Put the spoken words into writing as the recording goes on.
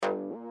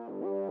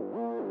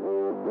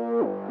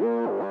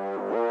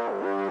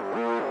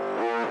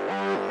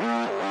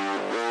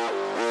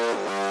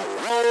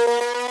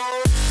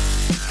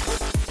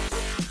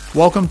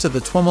Welcome to the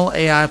TWIML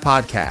AI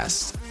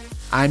Podcast.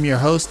 I'm your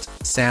host,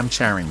 Sam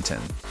Charrington.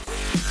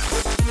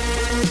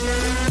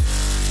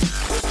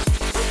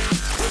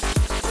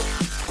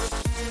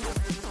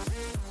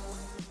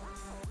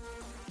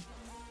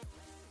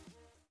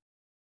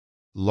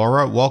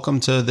 Laura, welcome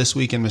to This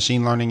Week in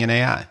Machine Learning and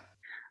AI.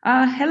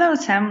 Hello,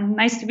 Sam.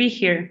 Nice to be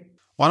here.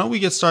 Why don't we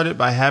get started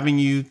by having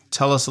you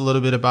tell us a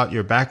little bit about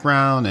your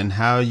background and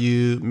how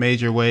you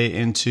made your way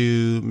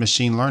into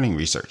machine learning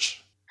research?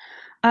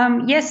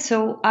 Yes,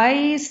 so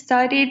I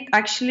studied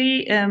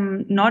actually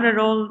not at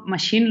all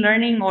machine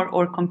learning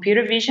or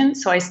computer vision.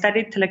 So I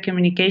studied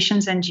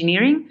telecommunications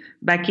engineering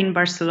back in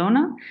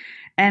Barcelona.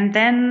 And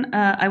then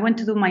I went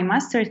to do my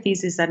master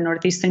thesis at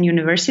Northeastern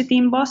University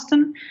in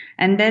Boston.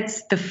 And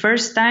that's the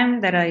first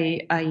time that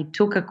I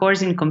took a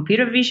course in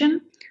computer vision.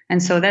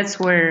 And so that's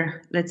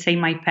where, let's say,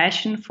 my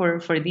passion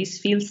for this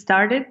field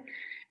started.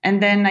 And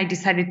then I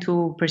decided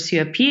to pursue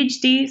a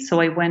PhD.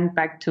 So I went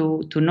back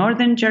to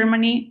Northern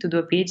Germany to do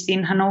a PhD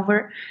in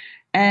Hanover.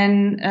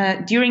 And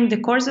during the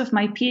course of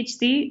my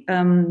PhD,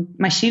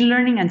 machine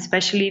learning and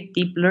especially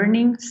deep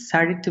learning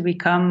started to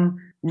become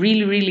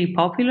really, really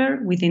popular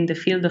within the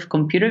field of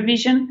computer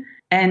vision.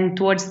 And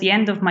towards the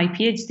end of my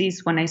PhD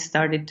is when I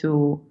started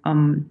to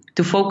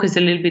focus a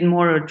little bit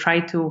more or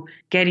try to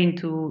get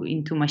into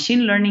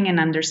machine learning and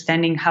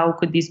understanding how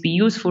could this be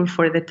useful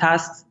for the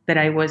tasks that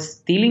I was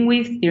dealing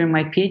with during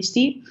my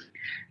PhD.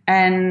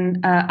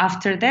 And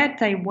after that,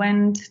 I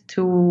went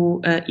to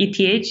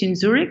ETH in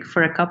Zurich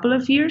for a couple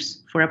of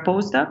years for a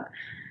postdoc.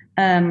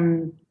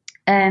 And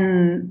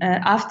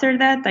after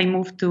that, I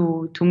moved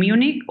to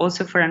Munich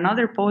also for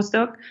another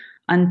postdoc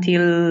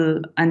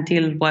until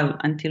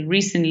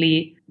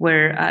recently,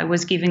 where I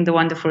was given the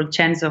wonderful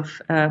chance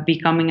of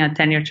becoming a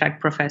tenure track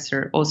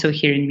professor also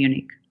here in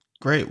Munich.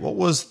 Great. What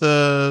was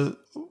the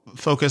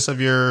focus of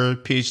your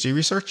PhD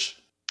research?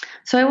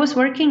 So I was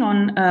working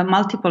on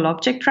multiple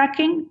object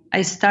tracking.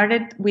 I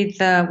started with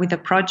a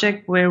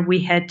project where we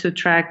had to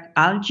track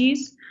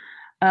algae.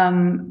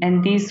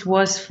 And this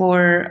was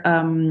for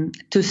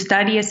to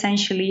study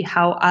essentially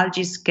how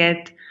algae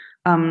get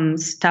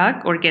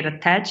stuck or get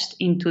attached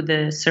into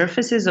the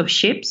surfaces of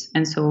ships.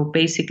 And so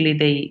basically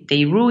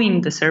they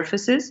ruin the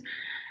surfaces.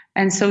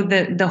 And so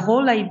the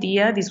whole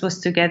idea, this was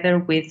together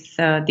with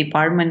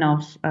Department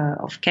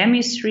of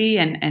Chemistry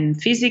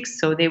and Physics.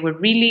 So they were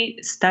really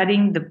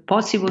studying the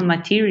possible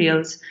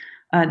materials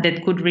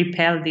that could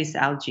repel these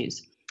algae.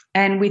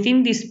 And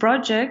within this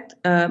project,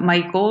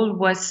 my goal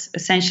was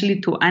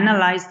essentially to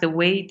analyze the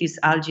way these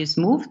algae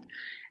moved.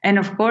 And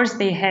of course,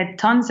 they had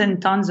tons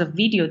and tons of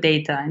video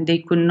data, and they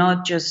could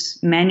not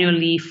just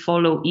manually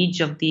follow each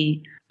of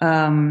these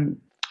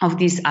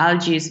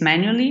algae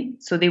manually.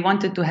 So they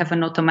wanted to have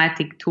an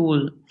automatic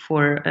tool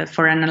for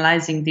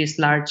analyzing this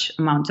large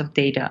amount of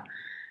data.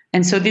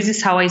 And so this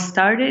is how I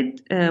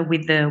started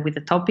with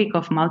the topic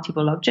of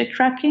multiple object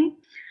tracking.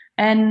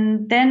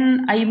 And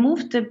then I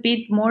moved a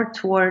bit more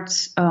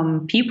towards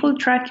people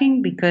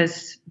tracking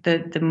because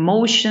the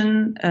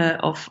motion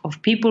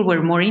of people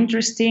were more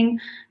interesting.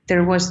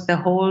 There was the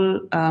whole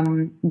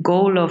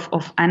goal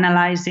of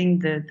analyzing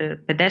the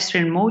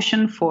pedestrian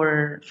motion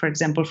for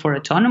example, for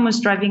autonomous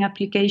driving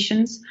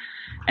applications.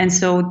 And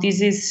so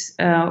this is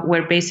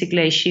where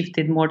basically I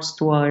shifted more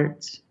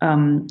towards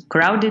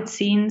crowded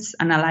scenes,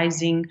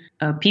 analyzing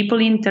people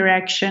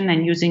interaction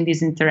and using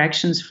these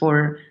interactions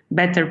for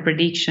better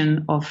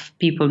prediction of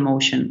people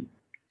motion.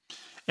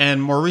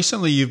 And more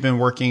recently, you've been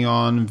working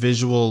on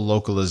visual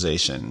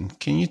localization.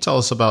 Can you tell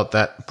us about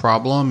that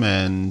problem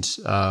and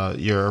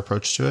your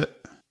approach to it?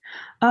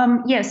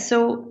 Yes,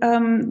 so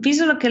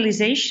visual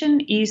localization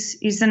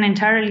is an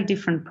entirely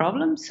different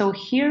problem. So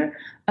here,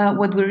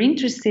 what we're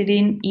interested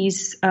in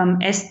is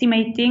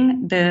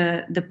estimating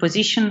the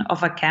position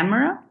of a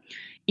camera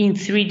in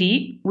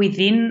 3D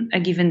within a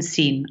given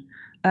scene.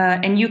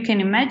 And you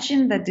can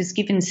imagine that this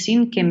given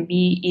scene can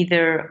be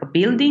either a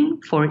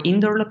building for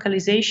indoor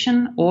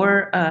localization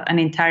or an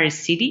entire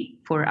city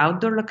for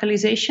outdoor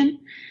localization.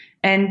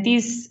 And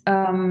this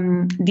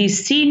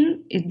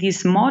scene,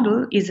 this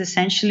model is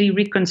essentially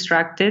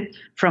reconstructed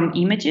from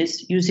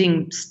images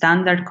using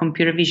standard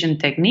computer vision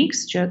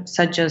techniques,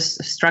 such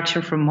as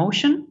structure from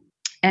motion.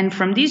 And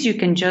from this, you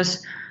can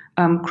just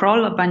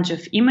crawl a bunch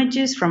of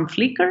images from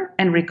Flickr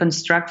and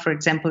reconstruct, for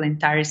example,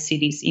 entire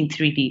cities in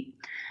 3D.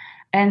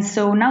 And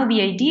so now the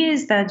idea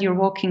is that you're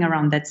walking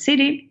around that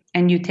city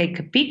and you take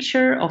a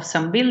picture of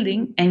some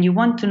building and you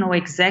want to know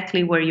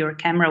exactly where your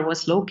camera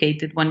was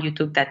located when you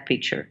took that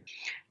picture.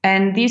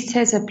 And this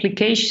has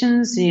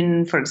applications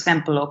in, for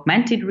example,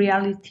 augmented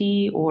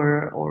reality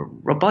or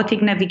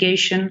robotic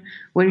navigation,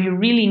 where you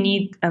really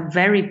need a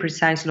very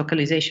precise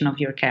localization of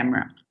your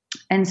camera.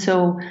 And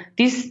so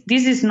this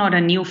is not a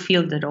new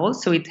field at all.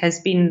 So it has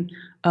been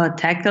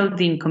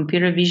tackled in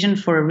computer vision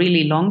for a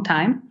really long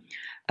time.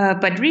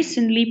 But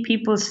recently,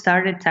 people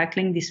started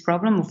tackling this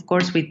problem, of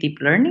course, with deep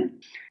learning.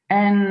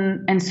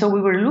 And so we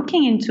were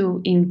looking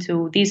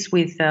into this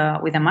with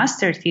a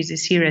master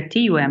thesis here at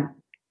TUM.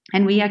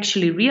 And we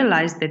actually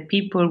realized that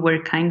people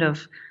were kind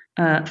of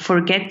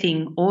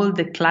forgetting all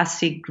the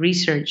classic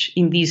research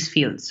in these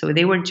fields. So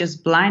they were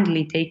just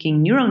blindly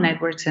taking neural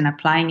networks and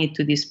applying it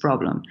to this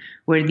problem,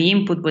 where the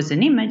input was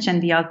an image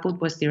and the output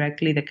was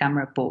directly the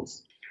camera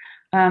pose.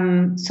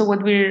 So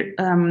what we're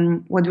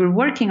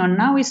working on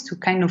now is to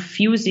kind of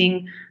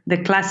fusing the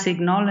classic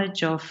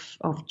knowledge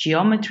of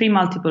geometry,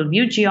 multiple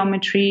view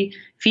geometry,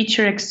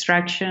 feature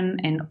extraction,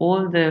 and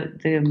all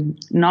the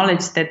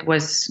knowledge that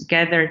was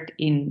gathered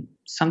in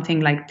something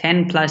like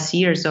 10 plus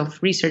years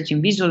of research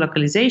in visual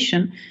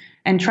localization,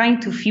 and trying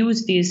to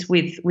fuse this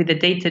with the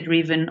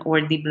data-driven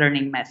or deep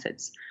learning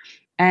methods.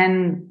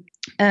 And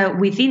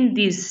within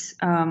this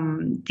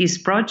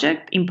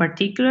project in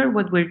particular,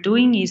 what we're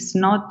doing is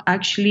not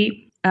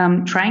actually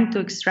trying to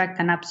extract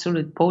an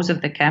absolute pose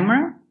of the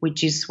camera,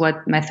 which is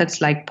what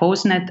methods like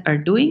PoseNet are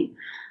doing,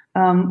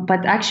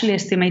 but actually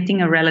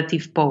estimating a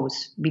relative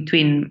pose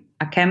between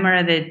a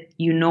camera that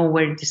you know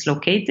where it is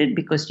located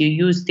because you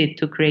used it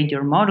to create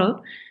your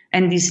model,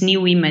 and this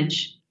new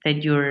image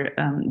that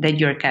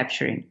you're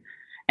capturing.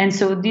 And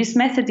so this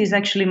method is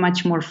actually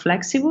much more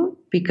flexible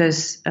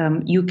because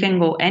you can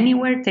go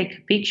anywhere, take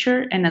a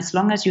picture, and as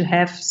long as you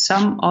have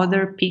some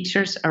other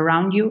pictures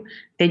around you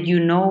that you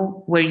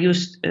know were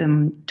used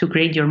to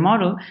create your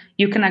model,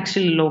 you can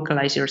actually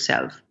localize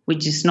yourself,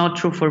 which is not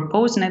true for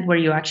PoseNet, where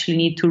you actually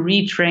need to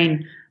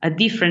retrain a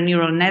different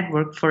neural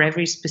network for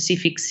every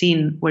specific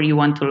scene where you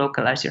want to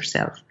localize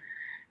yourself.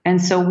 And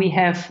so we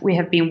have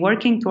been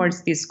working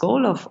towards this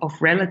goal of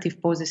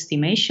relative pose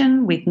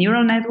estimation with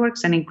neural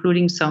networks and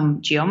including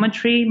some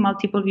geometry,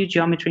 multiple view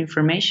geometry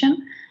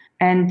information.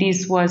 And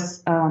this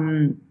is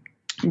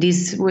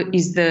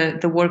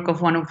the work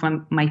of one of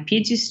my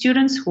PhD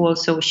students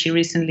she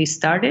recently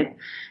started.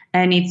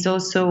 And it's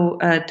also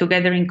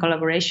together in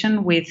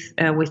collaboration with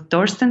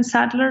Thorsten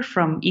Sadler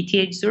from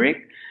ETH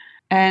Zurich.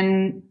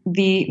 And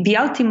the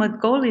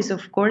ultimate goal is,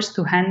 of course,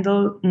 to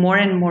handle more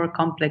and more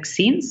complex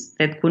scenes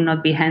that could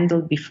not be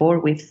handled before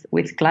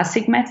with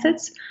classic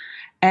methods.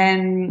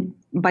 And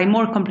by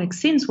more complex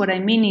scenes, what I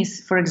mean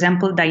is, for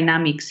example,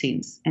 dynamic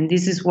scenes. And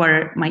this is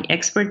where my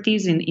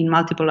expertise in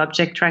multiple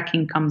object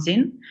tracking comes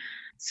in.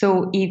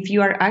 So if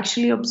you are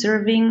actually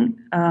observing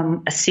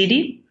a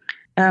city,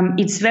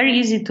 it's very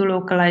easy to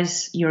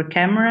localize your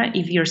camera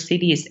if your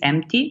city is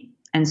empty.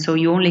 And so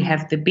you only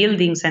have the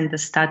buildings and the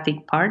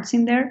static parts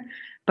in there.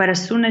 But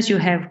as soon as you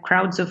have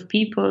crowds of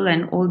people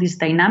and all these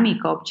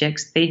dynamic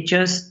objects, they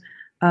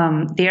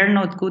are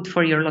not good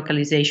for your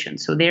localization.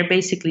 So they're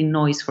basically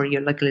noise for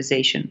your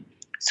localization.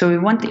 So we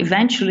want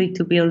eventually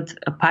to build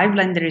a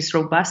pipeline that is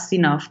robust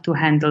enough to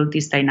handle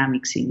these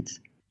dynamic scenes.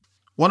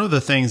 One of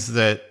the things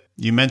that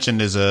you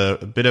mentioned is a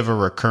bit of a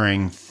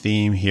recurring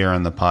theme here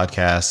on the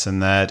podcast,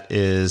 and that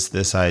is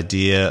this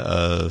idea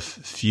of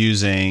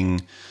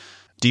fusing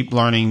deep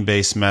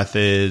learning-based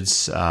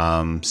methods,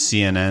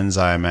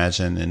 CNNs, I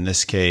imagine, in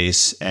this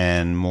case,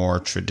 and more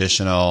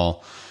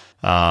traditional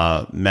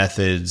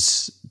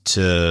methods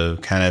to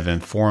kind of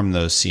inform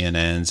those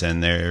CNNs.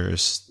 And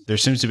there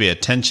seems to be a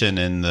tension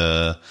in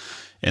the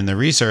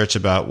research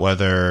about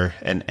whether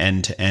an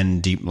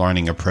end-to-end deep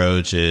learning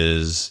approach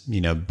is,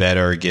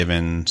 better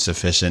given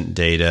sufficient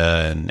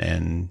data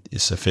and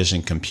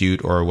sufficient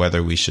compute, or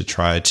whether we should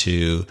try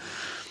to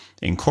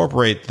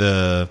incorporate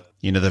the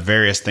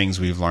various things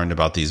we've learned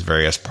about these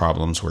various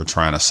problems we're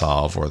trying to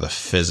solve, or the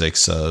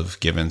physics of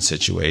given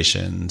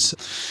situations.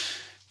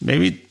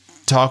 Maybe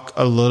talk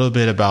a little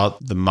bit about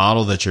the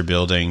model that you're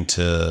building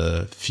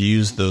to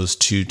fuse those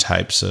two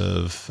types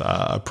of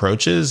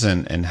approaches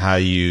and how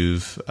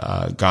you've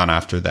gone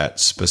after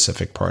that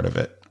specific part of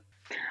it.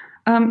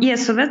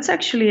 So that's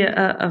actually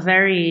a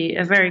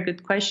very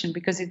good question,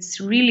 because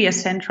it's really a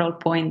central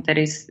point that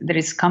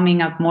is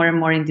coming up more and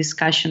more in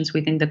discussions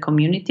within the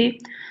community.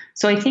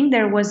 So I think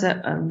there was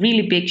a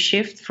really big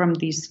shift from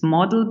these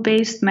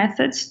model-based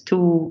methods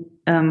to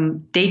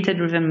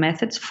data-driven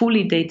methods,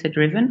 fully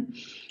data-driven.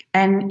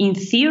 And in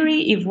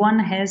theory, if one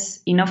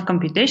has enough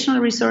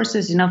computational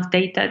resources, enough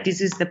data, this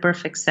is the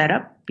perfect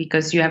setup,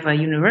 because you have a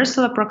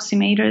universal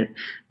approximator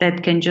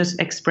that can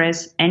just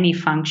express any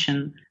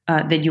function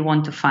that you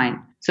want to find.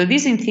 So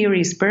this in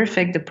theory is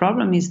perfect. The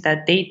problem is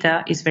that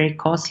data is very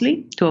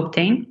costly to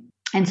obtain.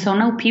 And so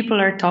now people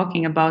are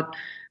talking about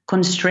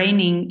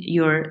constraining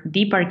your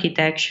deep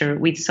architecture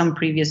with some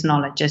previous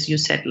knowledge, as you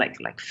said,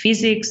 like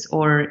physics,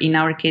 or in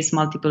our case,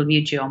 multiple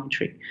view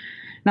geometry.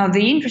 Now,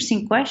 the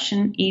interesting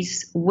question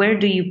is, where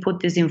do you put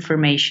this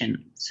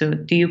information? So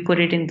do you put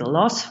it in the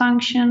loss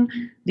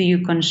function? Do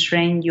you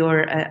constrain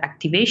your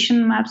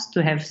activation maps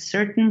to have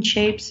certain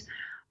shapes?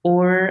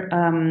 Or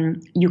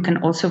you can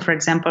also, for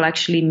example,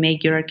 actually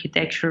make your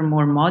architecture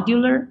more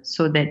modular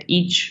so that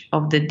each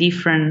of the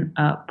different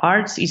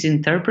parts is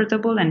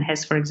interpretable and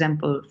has, for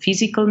example,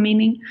 physical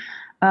meaning.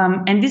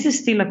 And this is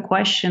still a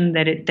question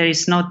that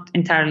is not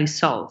entirely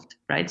solved,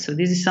 right? So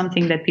this is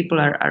something that people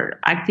are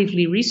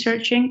actively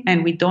researching,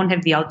 and we don't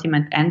have the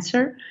ultimate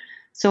answer.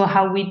 So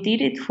how we did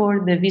it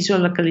for the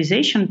visual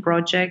localization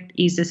project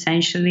is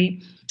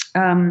essentially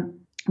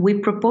we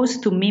propose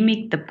to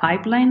mimic the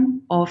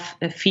pipeline of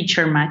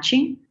feature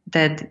matching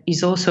that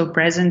is also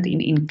present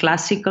in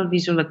classical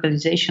visual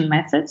localization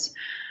methods,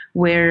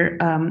 where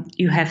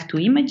you have two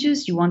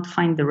images, you want to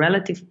find the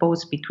relative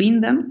pose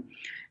between them.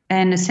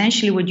 And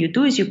essentially what you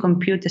do is you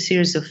compute a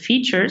series of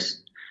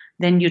features,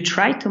 then you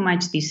try to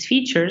match these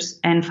features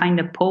and find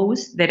a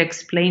pose that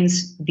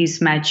explains these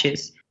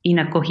matches in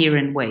a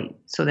coherent way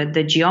so that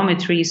the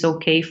geometry is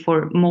okay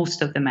for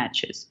most of the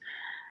matches.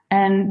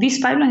 And this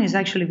pipeline is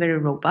actually very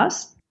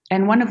robust.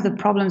 And one of the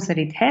problems that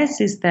it has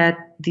is that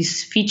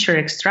this feature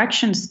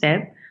extraction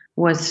step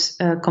was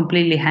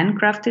completely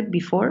handcrafted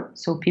before.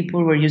 So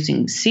people were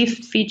using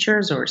SIFT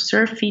features or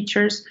SURF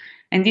features.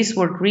 And this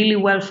worked really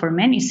well for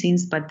many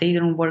scenes, but they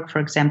don't work, for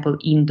example,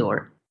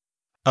 indoor.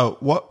 Oh,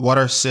 what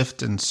are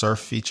SIFT and SURF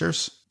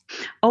features?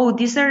 Oh,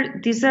 these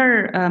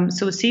are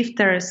so SIFT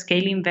are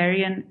scale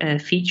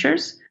invariant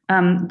features.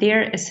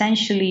 They're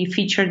essentially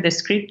feature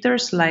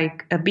descriptors,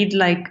 like a bit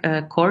like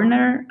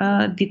corner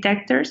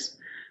detectors,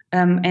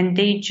 and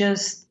they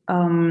just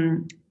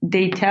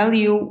they tell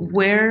you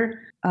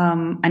where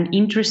an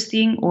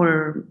interesting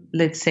or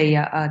let's say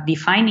a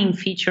defining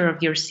feature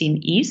of your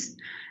scene is.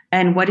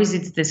 And what is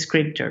its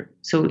descriptor?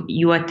 So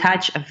you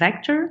attach a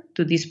vector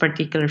to this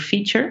particular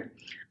feature.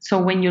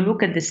 So when you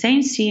look at the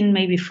same scene,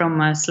 maybe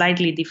from a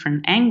slightly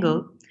different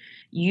angle,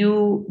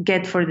 you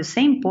get for the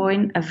same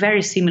point a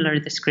very similar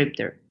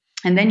descriptor.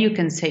 And then you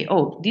can say,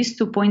 oh, these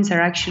 2 points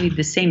are actually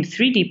the same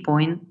 3D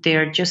point. They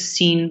are just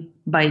seen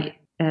by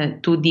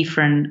from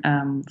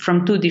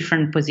two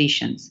different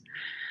positions.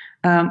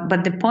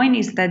 But the point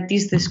is that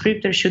this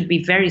descriptor should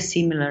be very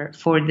similar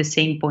for the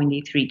same point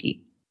in 3D.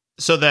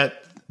 So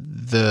that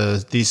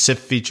these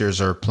SIFT features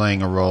are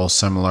playing a role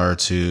similar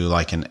to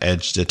like an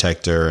edge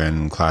detector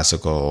in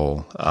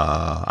classical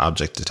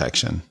object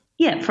detection.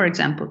 Yeah, for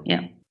example,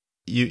 yeah.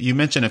 You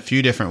mentioned a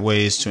few different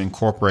ways to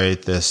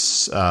incorporate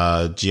this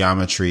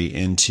geometry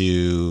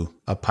into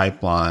a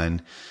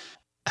pipeline.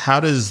 How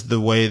does the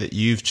way that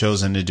you've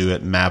chosen to do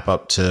it map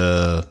up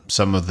to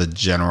some of the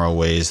general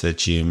ways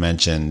that you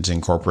mentioned,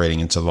 incorporating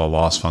into the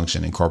loss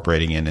function,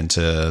 incorporating it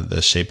into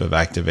the shape of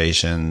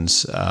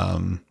activations?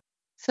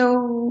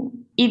 So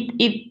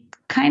it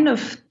kind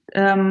of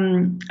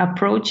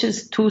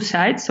approaches two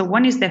sides. So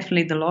one is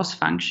definitely the loss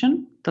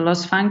function. The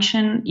loss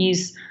function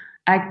is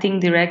acting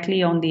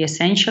directly on the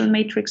essential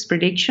matrix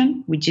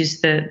prediction, which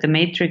is the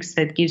matrix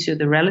that gives you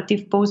the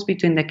relative pose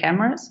between the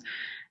cameras.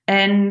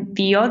 And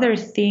the other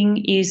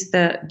thing is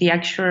the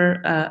actual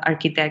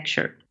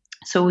architecture.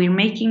 So we're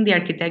making the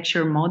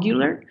architecture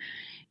modular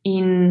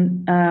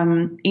in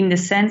the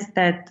sense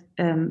that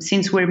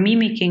since we're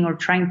mimicking or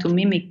trying to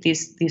mimic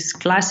this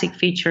classic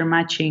feature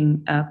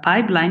matching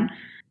pipeline,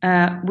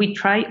 we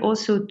try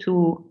also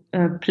to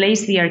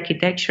place the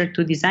architecture,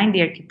 to design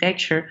the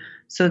architecture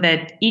so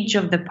that each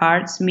of the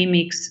parts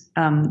mimics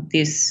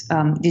this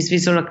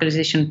visual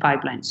localization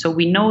pipeline. So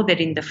we know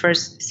that in the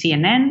first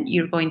CNN,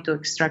 you're going to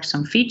extract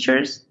some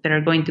features that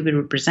are going to be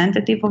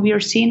representative of your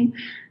scene.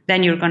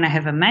 Then you're going to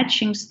have a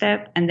matching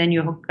step, and then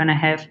you're going to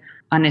have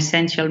an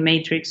essential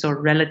matrix or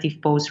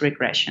relative pose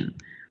regression.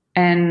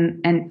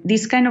 And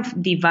this kind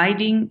of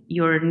dividing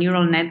your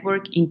neural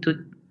network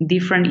into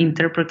different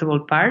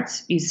interpretable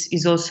parts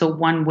is also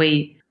one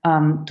way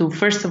to,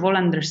 first of all,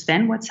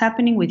 understand what's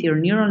happening with your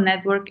neural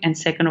network, and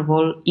second of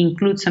all,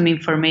 include some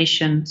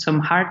information, some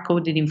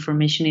hard-coded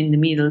information in the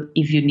middle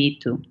if you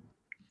need to.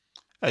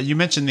 You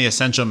mentioned the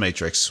essential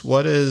matrix.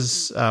 What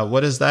is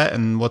that,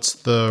 and what's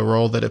the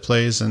role that it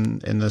plays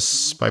in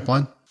this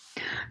pipeline?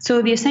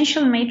 So the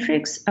essential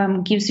matrix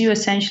gives you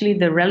essentially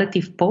the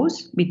relative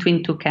pose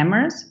between two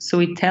cameras. So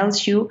it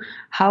tells you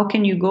how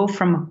can you go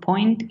from a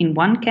point in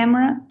one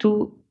camera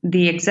to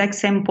the exact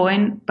same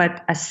point,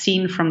 but as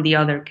seen from the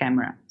other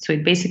camera. So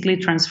it basically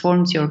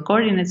transforms your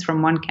coordinates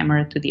from one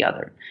camera to the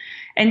other.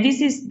 And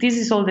this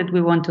is all that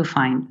we want to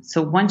find.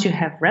 So once you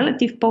have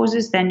relative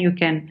poses, then you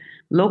can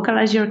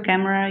localize your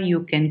camera.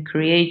 You can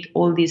create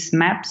all these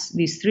maps,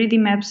 these 3D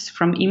maps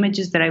from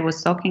images that I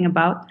was talking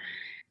about.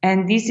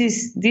 And this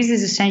is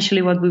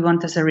essentially what we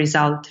want as a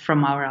result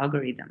from our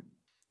algorithm.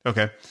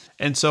 Okay.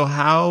 And so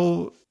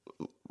how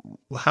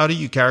do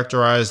you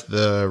characterize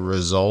the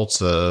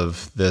results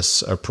of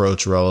this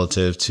approach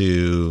relative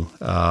to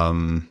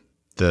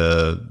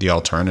the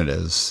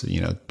alternatives,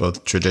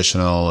 both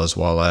traditional as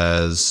well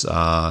as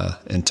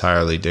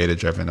entirely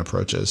data-driven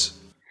approaches?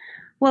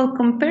 Well,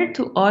 compared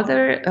to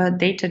other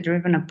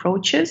data-driven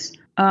approaches,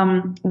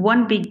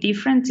 one big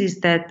difference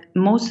is that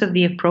most of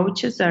the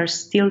approaches are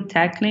still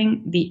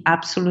tackling the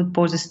absolute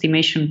pose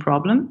estimation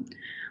problem,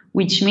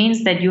 which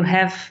means that you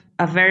have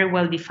a very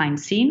well-defined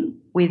scene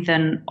with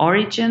an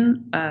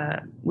origin,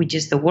 which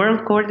is the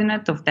world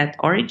coordinate of that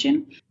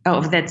origin,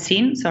 of that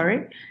scene,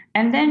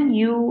 and then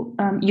you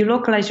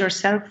localize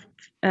yourself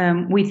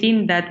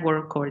within that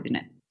world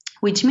coordinate,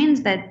 which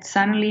means that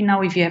suddenly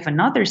now if you have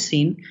another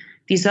scene,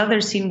 this other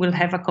scene will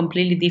have a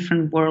completely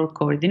different world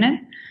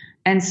coordinate.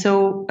 And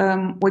so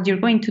what you're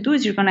going to do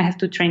is you're going to have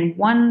to train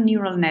one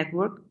neural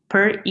network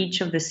per each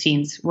of the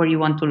scenes where you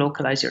want to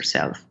localize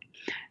yourself.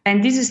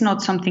 And this is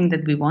not something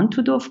that we want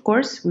to do, of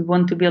course. We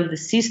want to build a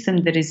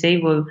system that is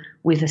able,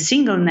 with a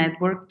single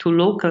network, to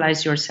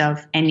localize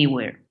yourself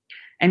anywhere.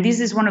 And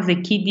this is one of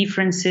the key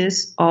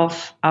differences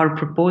of our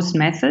proposed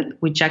method,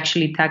 which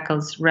actually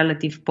tackles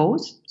relative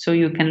pose. So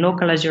you can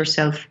localize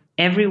yourself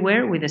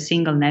everywhere with a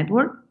single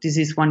network. This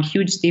is one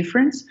huge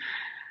difference.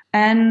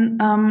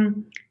 And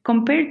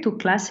compared to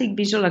classic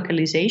visual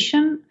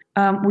localization,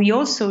 we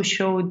also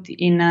showed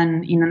in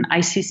an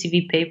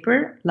ICCV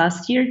paper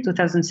last year,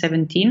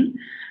 2017,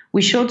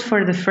 we showed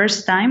for the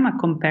first time a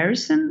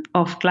comparison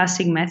of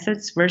classic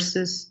methods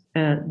versus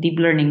deep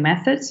learning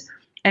methods.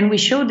 And we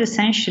showed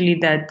essentially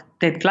that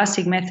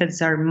classic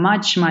methods are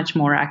much, much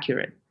more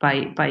accurate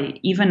by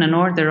even an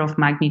order of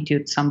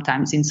magnitude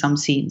sometimes in some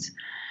scenes,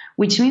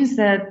 which means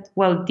that,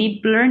 well,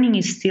 deep learning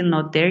is still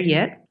not there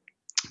yet.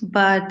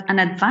 But an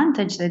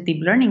advantage that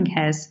deep learning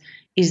has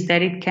is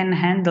that it can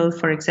handle,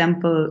 for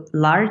example,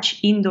 large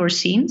indoor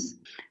scenes,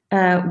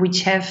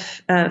 which have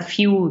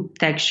few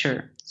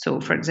texture. So,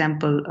 for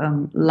example,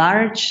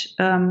 large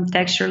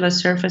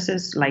textureless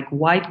surfaces like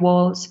white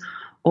walls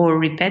or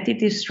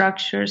repetitive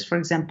structures. For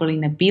example,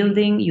 in a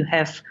building, you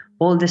have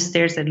all the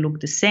stairs that look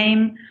the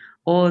same,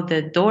 all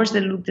the doors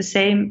that look the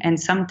same. And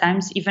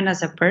sometimes, even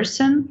as a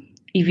person,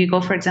 if you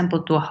go, for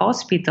example, to a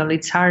hospital,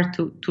 it's hard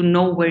to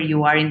know where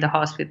you are in the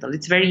hospital.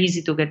 It's very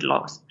easy to get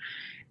lost.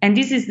 And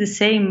this is the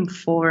same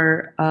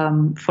for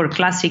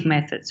classic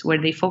methods, where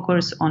they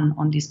focus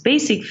on these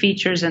basic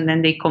features and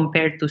then they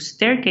compare to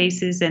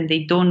staircases and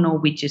they don't know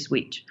which is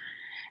which.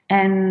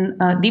 And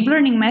deep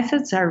learning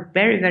methods are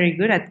very, very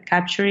good at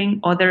capturing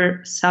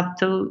other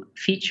subtle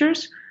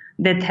features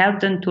that help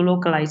them to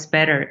localize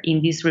better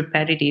in these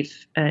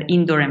repetitive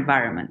indoor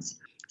environments.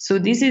 So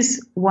this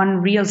is one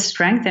real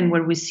strength and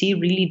where we see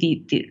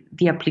really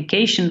the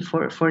application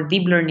for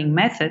deep learning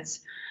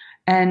methods.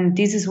 And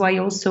this is why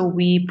also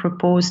we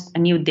proposed a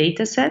new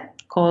data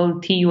set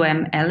called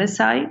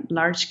TUM-LSI,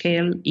 Large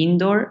Scale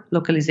Indoor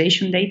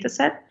Localization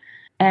Dataset.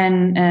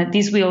 And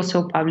this we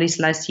also published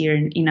last year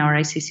in our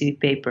ICCV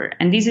paper.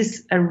 And this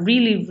is a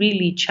really,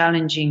 really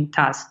challenging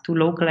task to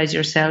localize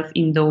yourself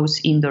in those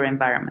indoor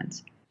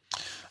environments.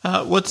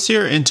 What's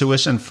your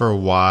intuition for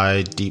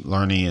why deep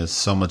learning is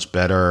so much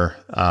better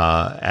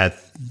at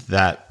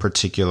that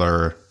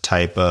particular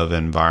type of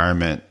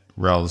environment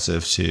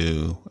relative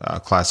to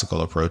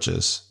classical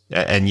approaches,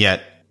 and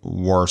yet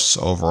worse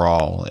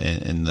overall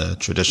in the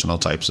traditional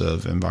types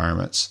of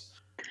environments?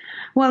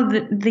 Well,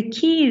 the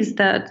key is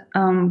that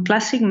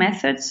classic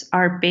methods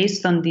are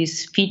based on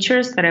these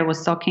features that I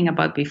was talking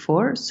about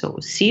before, so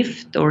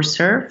SIFT or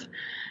SURF.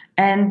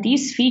 And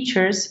these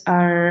features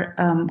are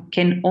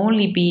can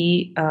only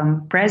be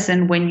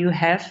present when you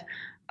have,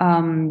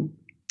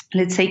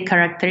 let's say,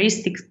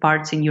 characteristic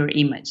parts in your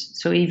image.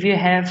 So if you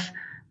have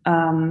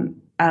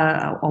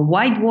a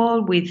white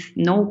wall with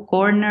no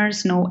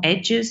corners, no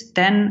edges,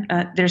 then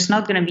there's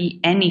not going to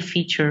be any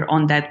feature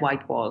on that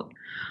white wall.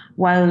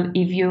 While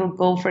if you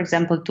go, for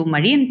example, to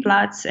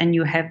Marienplatz and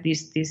you have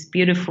this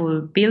beautiful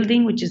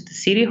building, which is the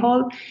city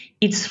hall,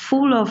 it's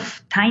full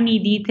of tiny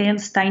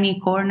details,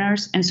 tiny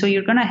corners. And so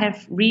you're going to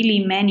have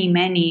really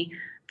many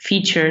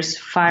features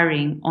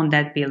firing on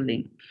that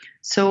building.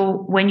 So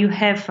when you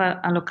have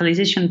a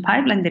localization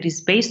pipeline that is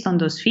based on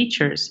those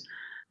features,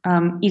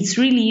 it's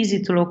really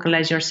easy to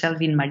localize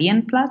yourself in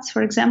Marienplatz,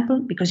 for example,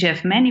 because you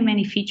have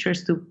many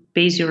features to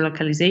base your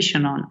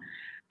localization on.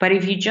 But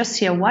if you just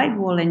see a white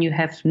wall and you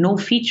have no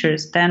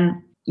features,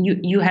 then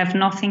you have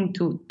nothing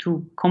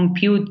to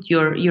compute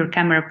your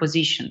camera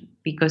position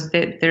because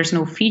there's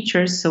no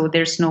features, so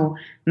there's no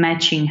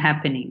matching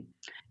happening.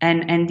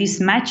 And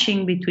this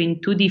matching between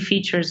 2D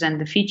features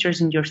and the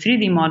features in your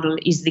 3D model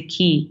is the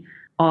key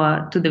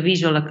to the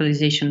visual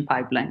localization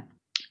pipeline.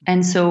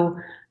 And so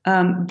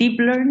deep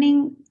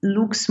learning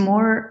looks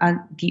more at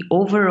the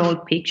overall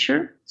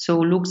picture. So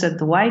looks at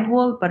the white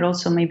wall, but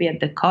also maybe at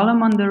the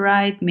column on the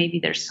right. Maybe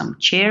there's some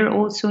chair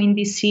also in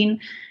this scene,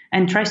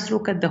 and tries to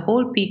look at the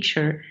whole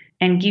picture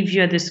and give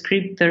you a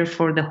descriptor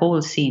for the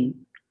whole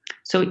scene.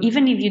 So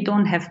even if you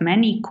don't have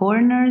many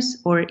corners,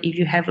 or if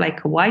you have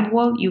like a white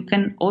wall, you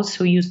can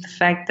also use the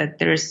fact that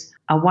there's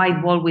a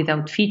white wall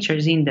without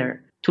features in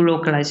there to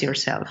localize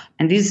yourself.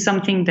 And this is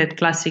something that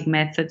classic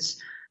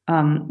methods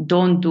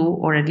don't do,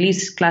 or at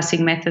least classic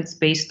methods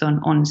based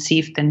on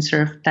SIFT and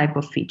SURF type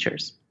of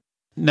features.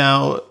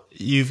 Now,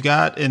 you've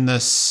got in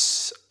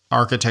this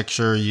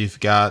architecture,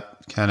 you've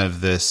got kind of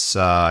this,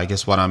 I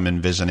guess what I'm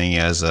envisioning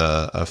as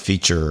a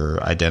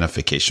feature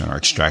identification or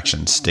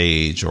extraction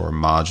stage or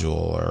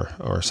module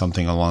or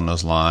something along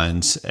those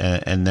lines.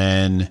 And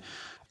then,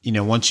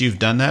 once you've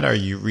done that, are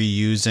you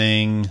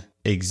reusing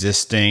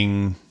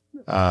existing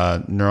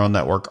neural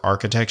network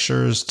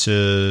architectures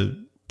to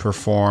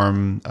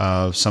perform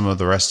some of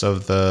the rest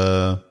of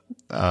the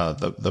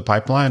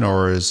pipeline,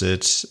 or is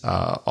it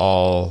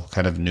all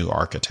kind of new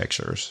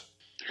architectures?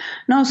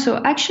 No,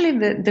 so actually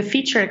the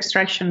feature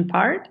extraction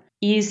part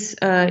is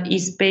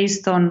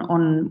based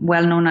on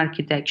well-known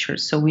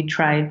architectures. So we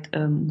tried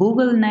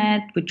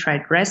GoogleNet, we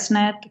tried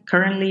ResNet.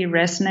 Currently,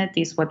 ResNet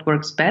is what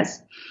works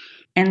best.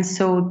 And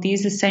so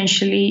this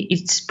essentially,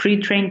 it's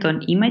pre-trained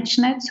on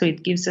ImageNet, so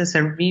it gives us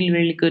a really,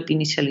 really good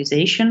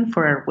initialization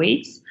for our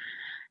weights.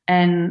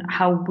 And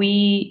how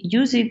we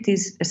use it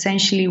is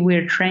essentially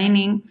we're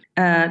training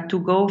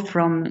to go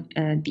from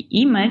the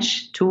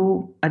image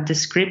to a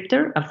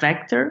descriptor, a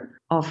vector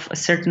of a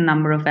certain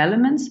number of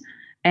elements.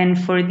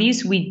 And for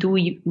this, we do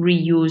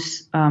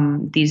reuse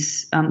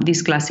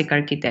these classic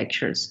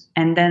architectures.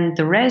 And then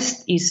the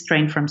rest is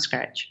trained from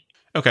scratch.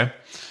 Okay.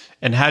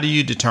 And how do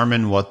you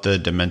determine what the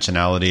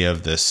dimensionality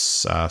of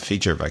this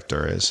feature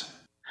vector is?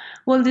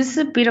 Well, this is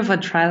a bit of a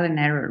trial and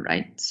error,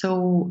 right?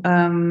 So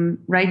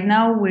right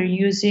now we're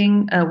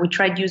using, we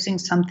tried using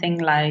something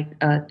like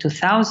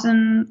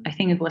 2000, I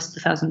think it was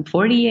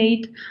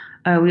 2048.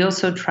 We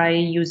also try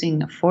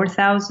using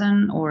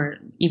 4000 or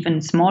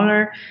even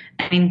smaller.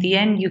 And in the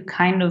end, you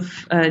kind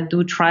of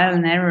do trial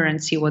and error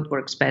and see what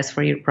works best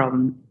for your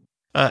problem.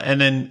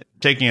 And then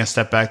taking a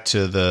step back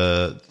to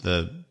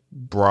the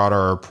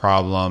broader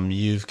problem,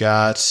 you've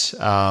got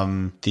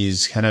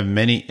these kind of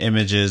many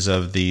images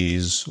of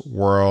these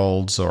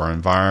worlds or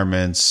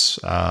environments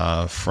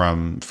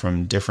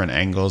from different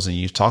angles, and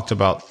you've talked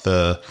about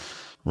the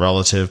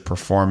relative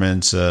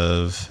performance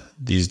of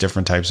these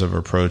different types of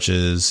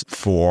approaches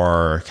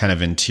for kind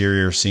of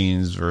interior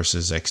scenes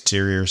versus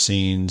exterior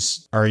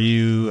scenes. Are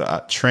you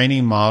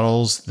training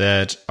models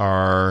that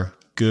are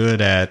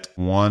good at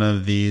one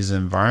of these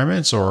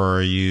environments, or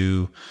are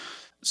you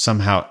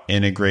somehow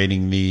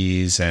integrating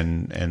these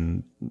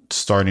and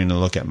starting to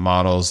look at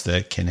models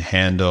that can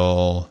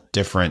handle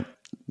different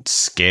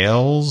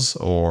scales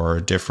or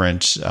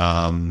different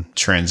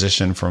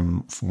transition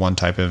from one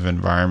type of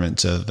environment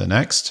to the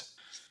next?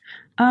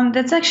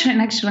 That's actually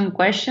an excellent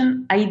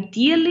question.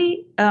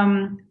 Ideally,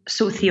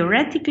 so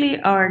theoretically,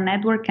 our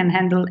network can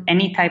handle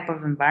any type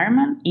of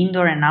environment,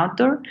 indoor and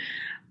outdoor.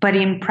 But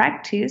in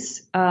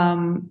practice,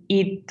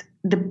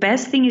 the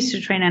best thing is to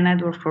train a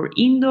network for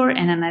indoor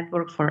and a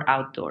network for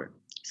outdoor.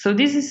 So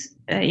this is,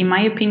 in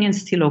my opinion,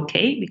 still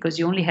okay because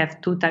you only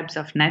have two types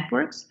of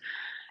networks.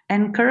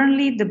 And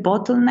currently the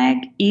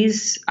bottleneck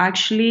is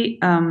actually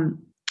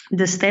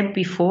the step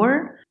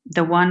before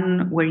the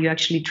one where you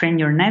actually train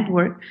your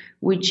network,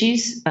 which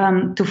is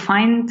to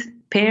find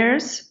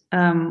pairs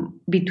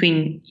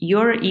between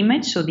your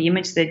image, so the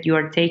image that you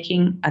are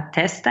taking at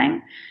test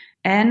time,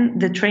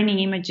 and the training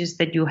images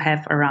that you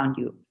have around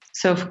you.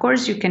 So of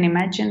course you can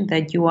imagine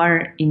that you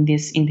are in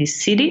this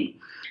city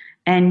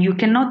and you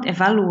cannot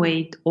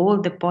evaluate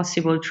all the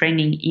possible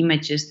training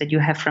images that you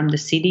have from the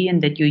city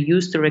and that you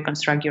use to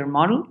reconstruct your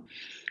model.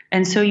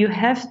 And so you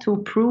have to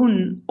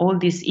prune all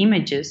these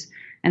images.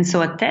 And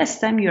so at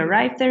test time, you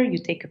arrive there, you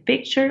take a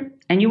picture,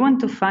 and you want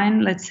to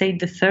find, let's say,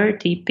 the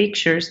 30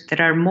 pictures that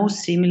are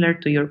most similar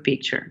to your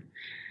picture.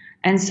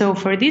 And so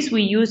for this,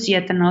 we use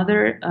yet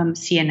another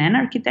CNN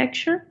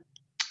architecture.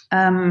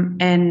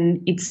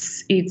 And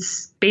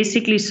it's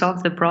basically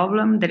solved the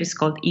problem that is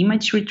called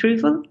image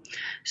retrieval.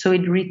 So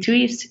it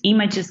retrieves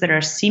images that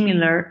are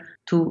similar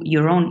to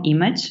your own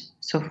image.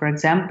 So for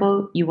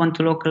example, you want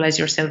to localize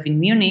yourself in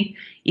Munich.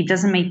 It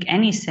doesn't make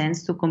any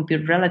sense to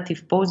compute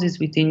relative poses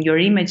between your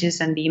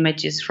images and the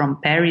images from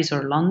Paris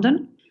or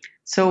London.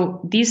 So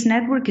this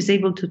network is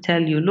able to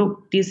tell you,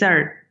 look, these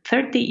are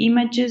 30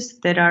 images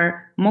that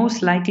are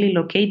most likely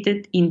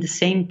located in the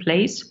same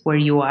place where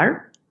you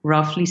are,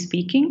 roughly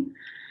speaking.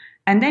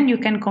 And then you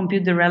can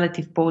compute the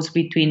relative pose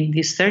between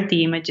these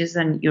 30 images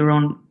and your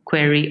own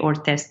query or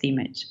test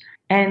image.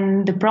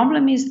 And the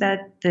problem is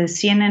that the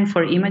CNN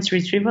for image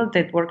retrieval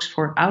that works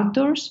for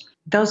outdoors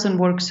doesn't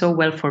work so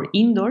well for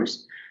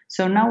indoors.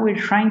 So now we're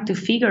trying to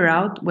figure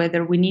out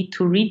whether we need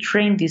to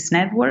retrain this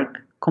network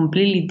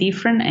completely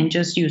different and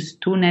just use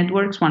two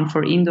networks, one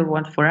for indoor,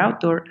 one for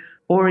outdoor,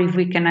 or if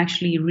we can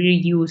actually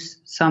reuse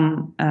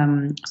some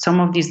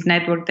of this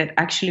network that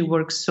actually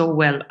works so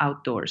well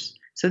outdoors.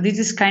 So this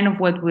is kind of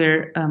what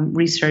we're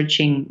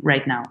researching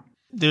right now.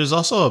 There's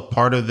also a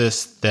part of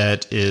this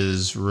that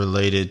is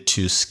related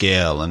to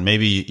scale, and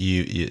maybe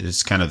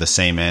it's kind of the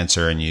same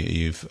answer, and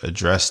you've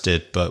addressed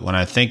it. But when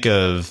I think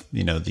of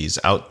these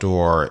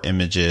outdoor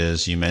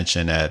images, you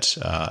mentioned at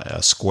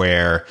a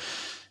square,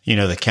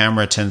 the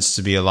camera tends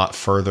to be a lot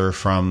further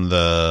from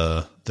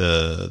the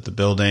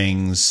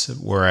buildings,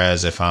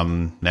 whereas if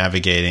I'm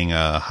navigating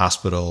a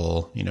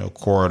hospital,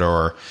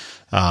 corridor,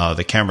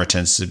 the camera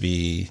tends to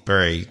be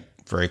very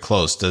very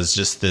close. Does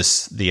just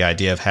the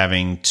idea of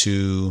having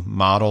two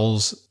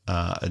models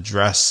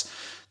address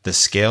the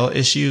scale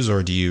issues,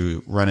 or do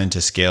you run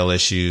into scale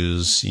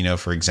issues,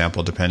 for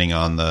example, depending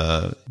on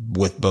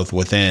both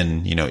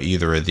within,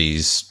 either of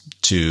these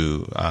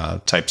two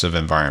types of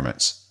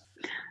environments?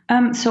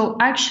 So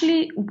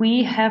actually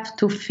we have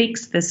to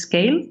fix the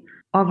scale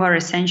of our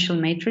essential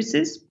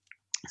matrices.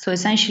 So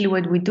essentially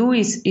what we do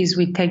is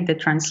we take the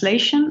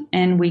translation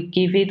and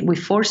we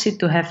force it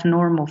to have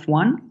norm of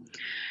 1.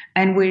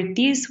 And with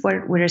this,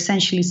 what we're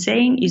essentially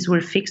saying is we're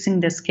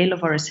fixing the scale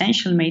of our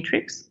essential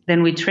matrix.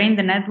 Then we train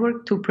the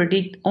network to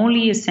predict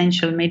only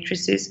essential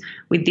matrices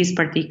with this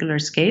particular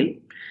scale.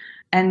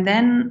 And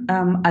then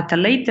at a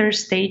later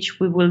stage,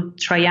 we will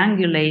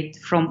triangulate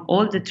from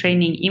all the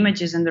training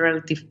images and the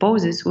relative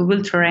poses. We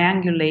will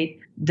triangulate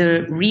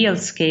the real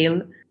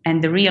scale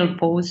and the real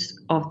pose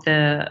of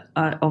the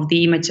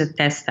image at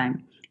test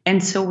time.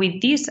 And so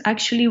with this,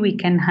 actually, we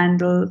can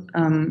handle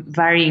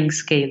varying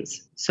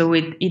scales. So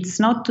it's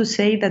not to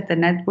say that the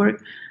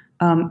network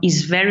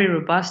is very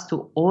robust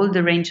to all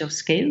the range of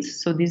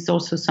scales. So this is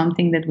also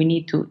something that we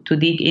need to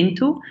dig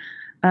into.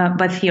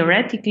 But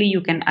theoretically,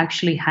 you can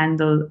actually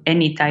handle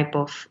any type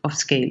of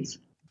scales.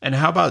 And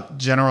how about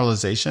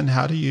generalization?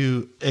 How do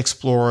you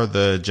explore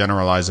the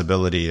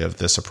generalizability of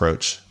this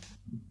approach?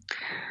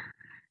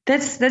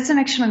 That's an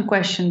excellent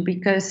question,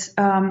 because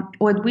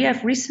what we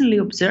have recently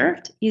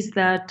observed is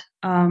that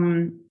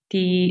one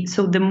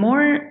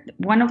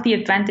of the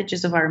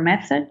advantages of our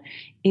method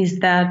is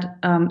that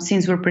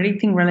since we're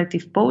predicting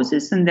relative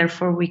poses and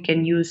therefore we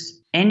can use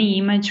any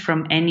image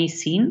from any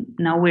scene,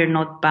 now we're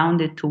not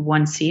bounded to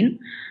one scene,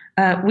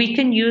 we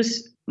can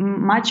use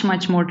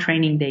much more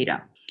training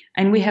data.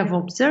 And we have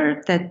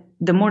observed that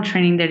the more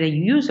training data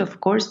you use,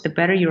 of course, the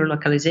better your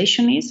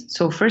localization is.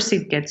 So first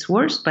it gets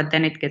worse, but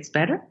then it gets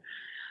better.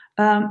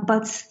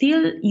 But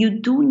still, you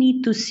do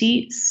need to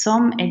see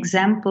some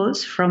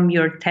examples from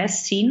your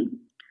test scene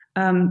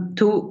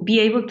to be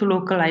able to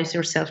localize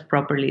yourself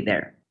properly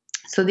there.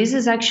 So this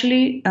is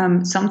actually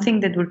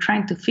something that we're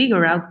trying to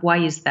figure out. Why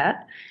is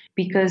that?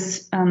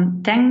 Because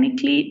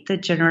technically, the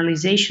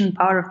generalization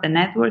power of the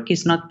network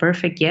is not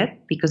perfect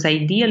yet, because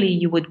ideally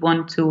you would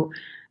want to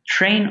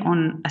train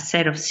on a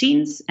set of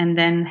scenes and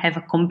then have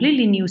a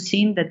completely new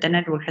scene that the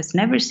network has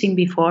never seen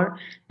before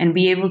and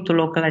be able to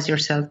localize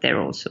yourself there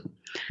also.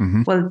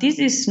 Mm-hmm. Well, this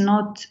is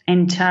not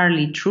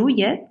entirely true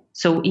yet.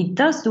 So it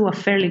does do a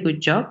fairly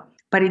good job,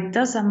 but it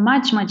does a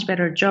much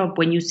better job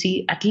when you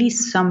see at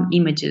least some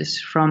images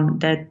from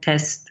that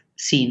test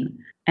scene.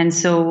 And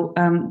so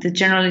the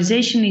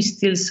generalization is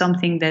still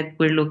something that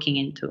we're looking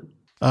into.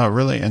 Oh,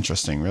 really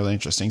interesting. Really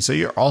interesting. So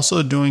you're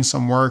also doing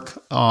some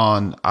work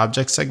on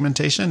object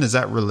segmentation. Is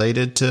that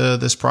related to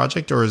this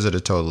project, or is it a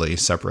totally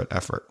separate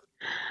effort?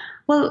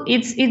 Well,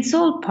 it's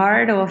all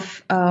part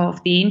of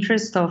the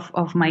interest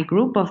of my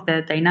group, of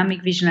the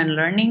Dynamic Vision and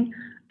Learning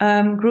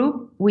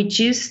group, which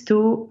is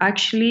to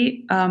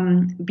actually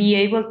be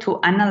able to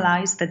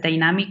analyze the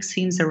dynamic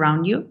scenes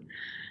around you.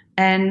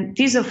 And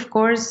this, of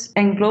course,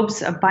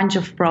 englobes a bunch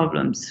of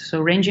problems.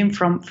 So ranging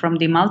from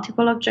the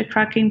multiple object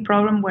tracking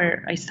problem,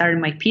 where I started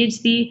my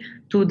PhD,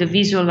 to the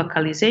visual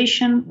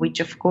localization, which,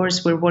 of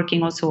course, we're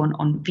working also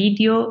on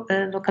video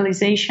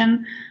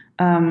localization,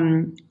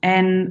 and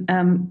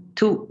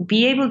to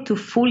be able to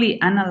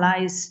fully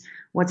analyze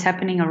what's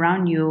happening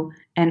around you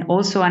and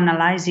also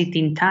analyze it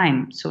in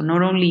time. So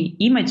not only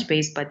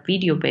image-based, but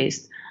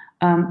video-based.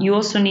 You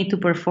also need to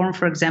perform,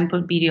 for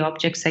example, video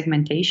object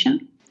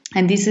segmentation.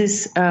 And this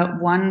is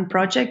one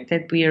project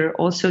that we are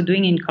also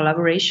doing in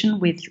collaboration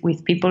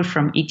with people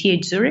from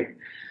ETH Zurich.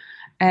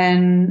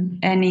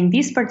 And in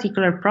this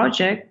particular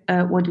project,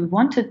 what we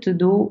wanted to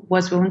do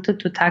was we wanted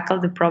to tackle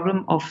the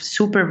problem of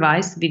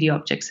supervised video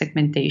object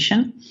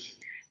segmentation.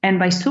 And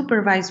by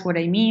supervised, what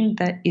I mean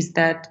is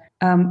that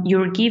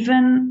you're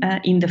given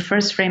in the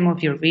first frame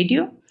of your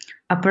video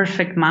a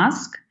perfect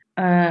mask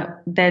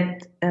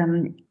that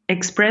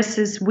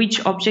expresses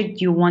which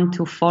object you want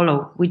to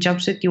follow, which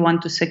object you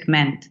want to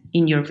segment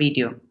in your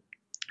video.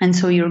 And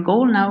so your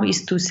goal now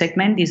is to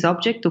segment this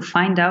object to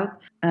find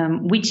out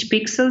which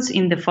pixels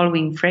in the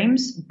following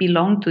frames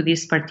belong to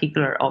this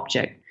particular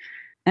object.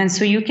 And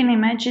so you can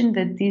imagine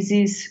that this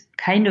is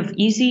kind of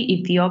easy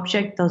if the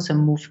object doesn't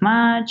move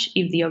much,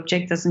 if the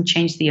object doesn't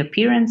change the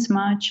appearance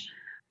much.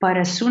 But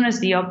as soon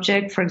as the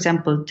object, for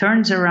example,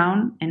 turns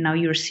around and now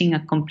you're seeing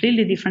a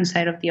completely different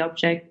side of the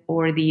object,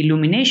 or the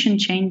illumination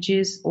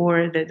changes,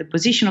 or the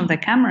position of the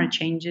camera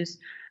changes,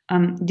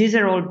 these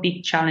are all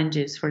big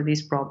challenges for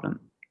this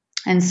problem.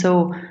 And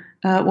so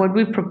what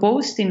we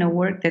proposed in a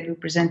work that we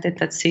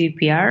presented at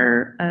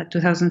CVPR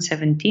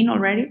 2017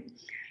 already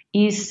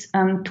is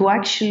to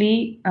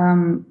actually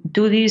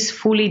do this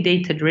fully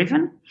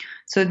data-driven.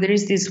 So there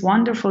is this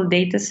wonderful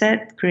data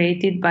set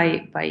created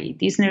by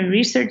Disney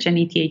Research and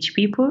ETH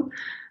people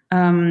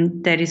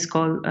that is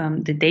called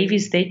the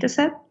Davis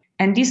dataset.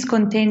 And this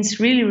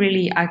contains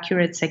really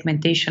accurate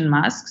segmentation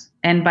masks.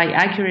 And by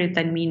accurate,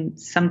 I mean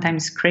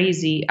sometimes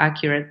crazy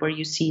accurate, where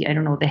you see, I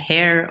don't know, the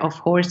hair of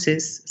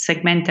horses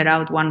segmented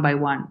out one by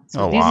one.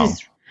 So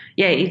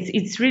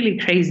it's really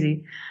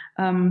crazy.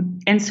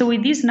 And so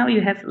with this, now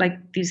you have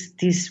like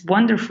this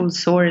wonderful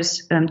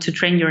source to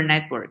train your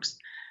networks.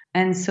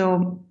 And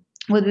so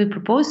what we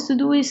propose to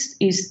do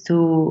is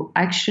to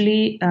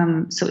actually,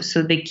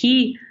 so the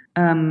key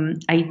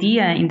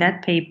idea in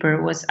that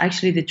paper was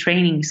actually the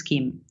training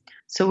scheme.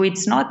 So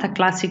it's not a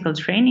classical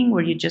training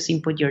where you just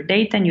input your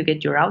data and you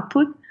get your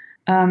output.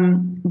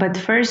 But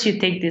first you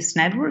take this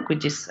network,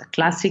 which is a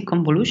classic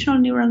convolutional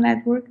neural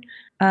network.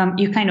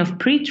 You kind of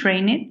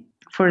pre-train it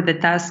for the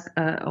task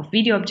of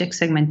video object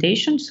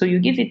segmentation. So you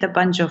give it a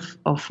bunch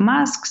of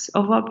masks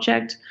of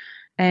objects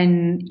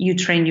and you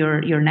train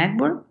your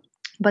network.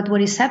 But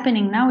what is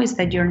happening now is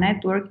that your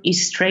network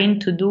is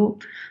trained to do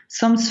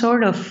some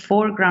sort of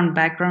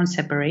foreground-background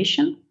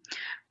separation,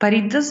 but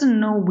it doesn't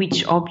know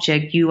which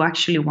object you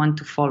actually want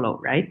to follow,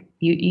 right?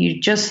 You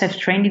just have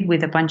trained it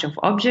with a bunch of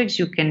objects.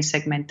 You can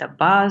segment a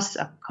bus,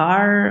 a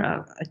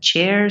car, a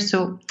chair.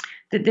 So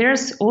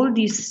there's all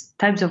these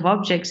types of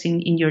objects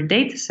in your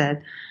data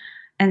set.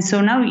 And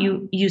so now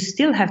you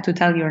still have to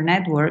tell your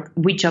network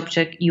which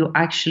object you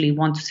actually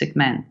want to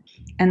segment.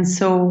 And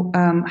so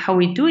how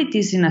we do it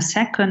is in a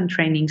second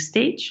training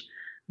stage.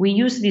 We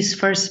use this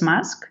first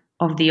mask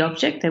of the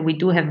object that we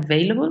do have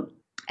available,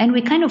 and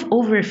we kind of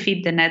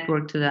overfit the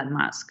network to that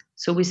mask.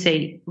 So we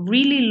say,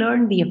 really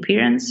learn the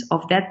appearance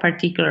of that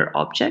particular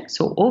object.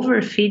 So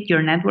overfit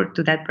your network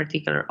to that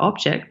particular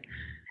object.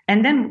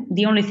 And then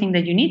the only thing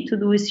that you need to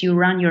do is you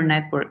run your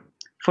network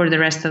for the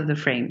rest of the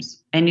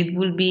frames, and it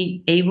will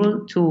be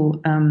able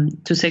to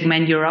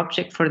segment your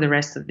object for the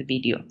rest of the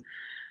video.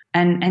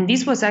 And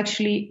this was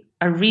actually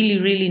a really,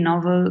 really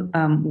novel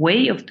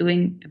way of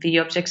doing the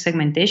object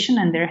segmentation.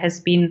 And there has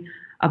been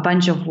a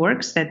bunch of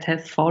works that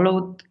have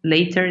followed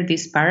later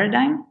this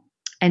paradigm.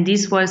 And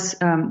this was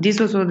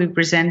what we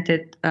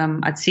presented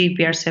at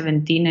CVPR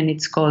 17, and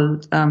it's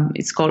called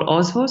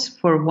OSVOS,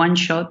 for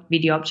one-shot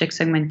video object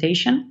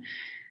segmentation.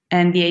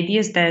 And the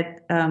idea is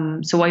that,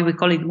 so why we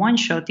call it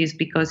one-shot is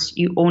because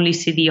you only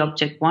see the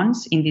object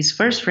once in this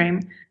first frame,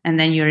 and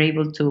then you're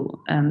able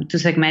to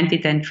segment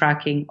it and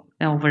tracking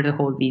over the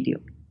whole video.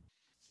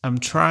 I'm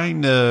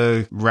trying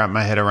to wrap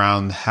my head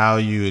around how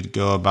you would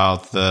go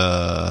about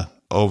the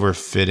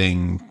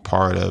overfitting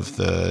part of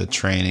the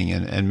training.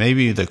 And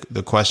maybe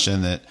the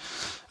question that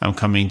I'm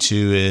coming to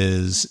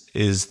is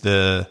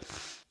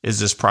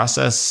this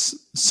process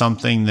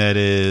something that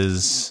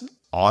is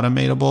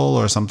automatable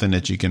or something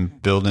that you can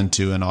build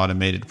into an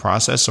automated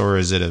process, or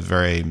is it a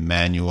very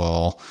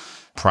manual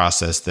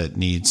process that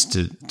needs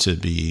to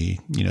be,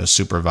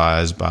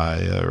 supervised by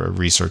a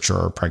researcher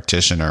or a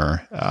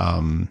practitioner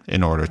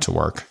in order to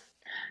work?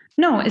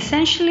 No,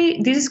 essentially,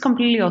 this is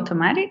completely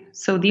automatic.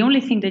 So the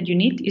only thing that you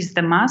need is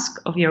the mask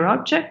of your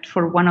object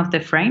for one of the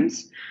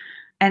frames.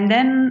 And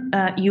then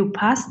you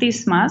pass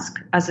this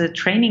mask as a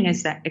training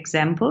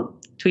example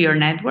to your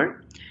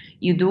network.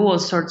 You do all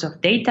sorts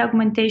of data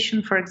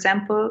augmentation, for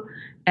example,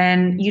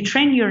 and you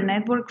train your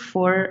network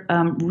for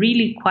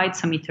really quite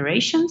some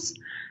iterations.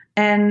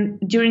 And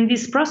during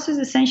this process,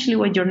 essentially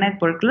what your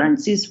network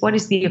learns is what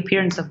is the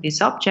appearance of this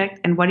object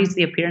and what is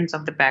the appearance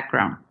of the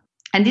background.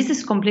 And this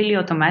is completely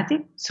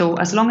automatic. So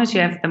as long as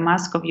you have the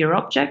mask of your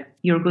object,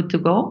 you're good to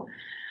go.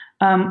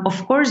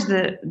 Of course,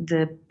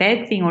 the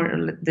bad thing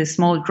or the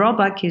small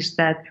drawback is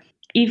that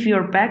if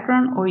your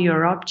background or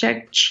your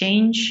object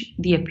change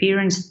the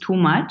appearance too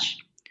much,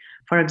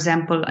 for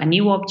example, a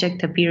new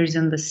object appears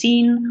on the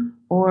scene,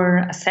 or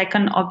a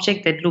second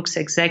object that looks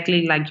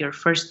exactly like your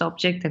first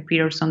object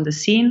appears on the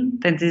scene,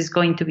 then this is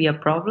going to be a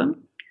problem.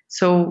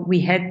 So we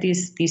had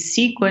this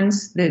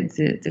sequence,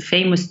 the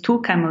famous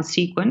two camel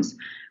sequence,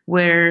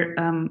 where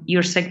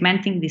you're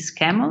segmenting this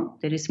camel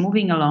that is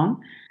moving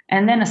along,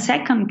 and then a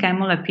second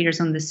camel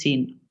appears on the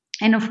scene.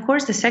 And of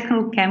course, the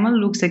second camel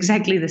looks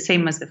exactly the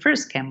same as the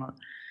first camel.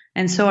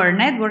 And so our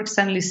network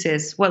suddenly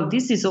says, well,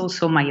 this is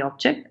also my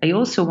object. I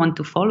also want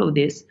to follow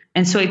this.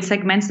 And so it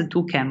segments the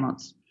two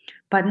camels.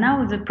 But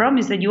now the problem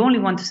is that you only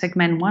want to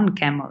segment one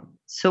camel.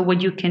 So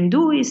what you can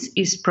do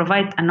is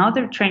provide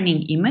another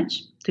training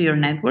image to your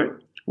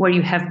network where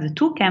you have the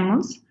two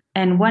camels,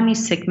 and one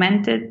is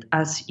segmented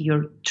as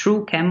your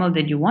true camel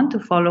that you want to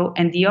follow,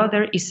 and the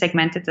other is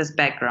segmented as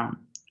background.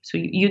 So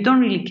you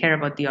don't really care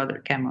about the other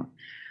camel.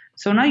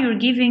 So now you're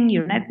giving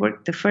your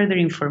network the further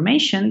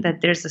information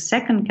that there's a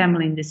second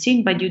camel in the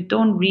scene, but you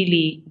don't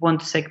really want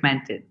to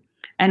segment it.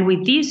 And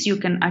with this, you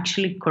can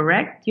actually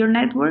correct your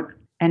network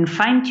and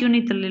fine-tune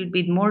it a little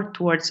bit more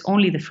towards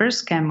only the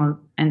first camel.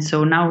 And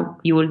so now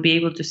you will be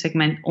able to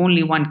segment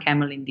only one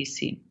camel in this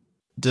scene.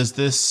 Does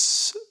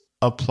this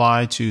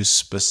apply to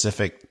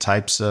specific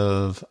types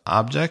of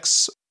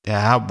objects?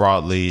 How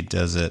broadly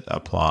does it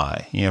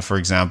apply? For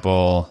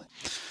example,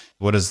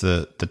 what is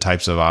the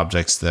types of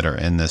objects that are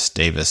in this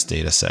Davis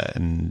data set?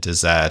 And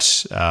does that,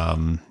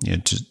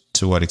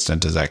 to what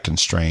extent does that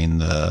constrain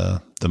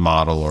the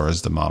model, or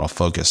is the model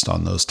focused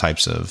on those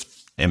types of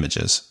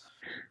images?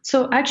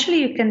 So actually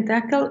you can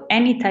tackle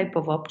any type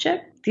of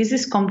object. This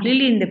is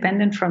completely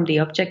independent from the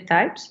object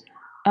types.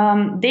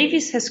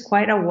 Davis has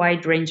quite a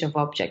wide range of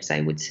objects,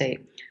 I would say.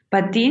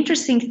 But the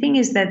interesting thing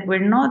is that we're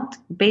not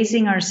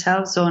basing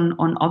ourselves on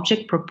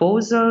object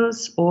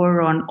proposals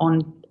or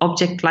on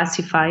object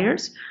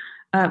classifiers,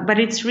 but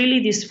it's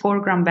really this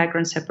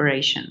foreground-background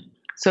separation.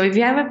 So if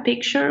you have a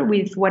picture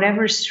with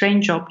whatever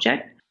strange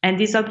object, and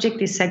this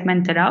object is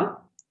segmented out,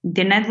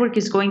 the network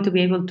is going to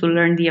be able to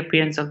learn the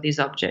appearance of this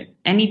object.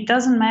 And it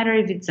doesn't matter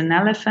if it's an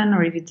elephant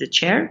or if it's a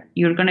chair,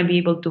 you're going to be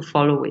able to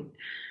follow it.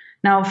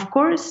 Now, of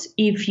course,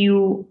 if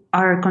you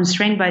are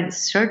constrained by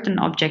certain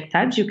object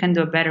types, you can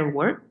do a better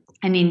work.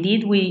 And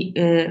indeed,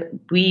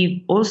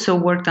 we also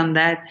worked on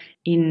that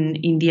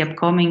in the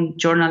upcoming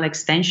journal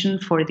extension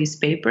for this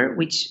paper,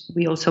 which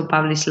we also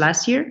published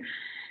last year.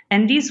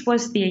 And this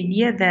was the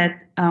idea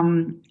that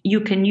you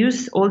can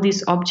use all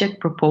these object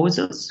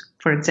proposals,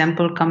 for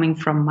example, coming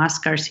from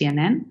Maskar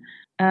CNN,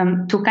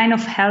 to kind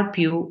of help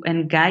you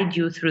and guide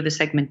you through the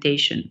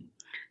segmentation.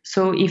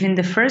 So if in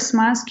the first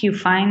mask you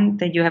find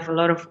that you have a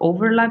lot of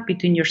overlap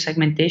between your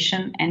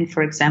segmentation and,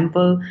 for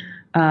example,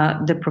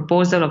 the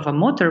proposal of a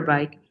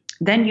motorbike,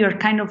 then you're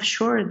kind of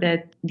sure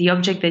that the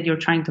object that you're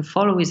trying to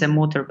follow is a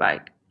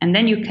motorbike. And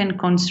then you can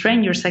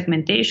constrain your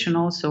segmentation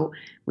also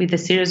with a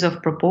series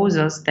of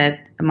proposals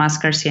that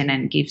Maskar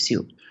CNN gives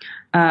you.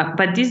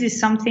 But this is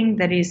something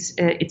that is,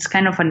 it's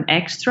kind of an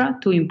extra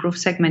to improve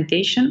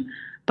segmentation,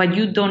 but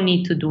you don't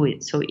need to do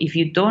it. So if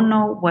you don't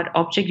know what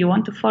object you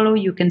want to follow,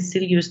 you can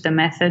still use the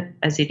method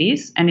as it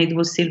is, and it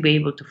will still be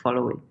able to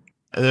follow it.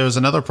 There was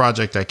another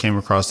project I came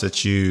across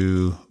that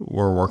you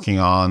were working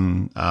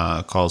on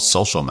called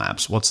Social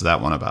Maps. What's that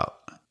one about?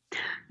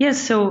 Yes,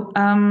 so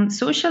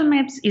Social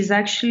Maps is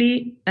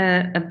actually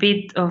a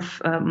bit of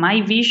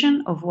my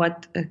vision of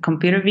what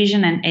computer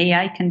vision and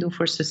AI can do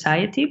for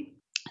society.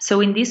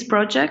 So in this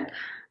project,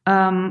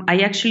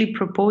 I actually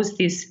proposed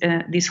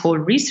this whole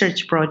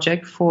research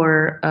project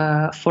for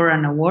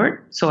an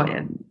award. So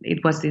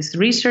it was this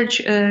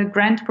research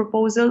grant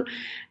proposal,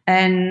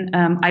 and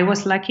I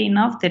was lucky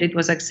enough that it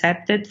was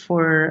accepted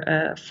for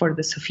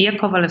the Sofia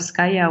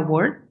Kovalevskaya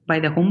Award by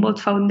the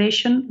Humboldt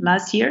Foundation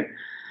last year.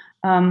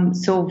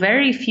 So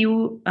very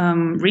few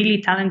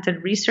really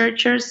talented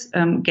researchers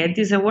get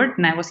this award,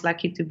 and I was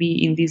lucky to be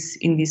in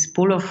this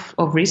pool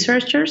of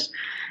researchers.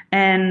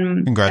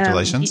 And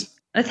congratulations!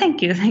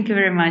 Thank you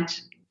very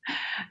much.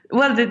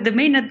 Well, the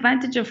main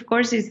advantage, of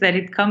course, is that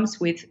it comes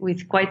with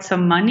quite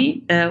some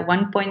money,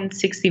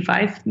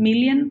 1.65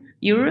 million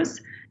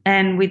euros.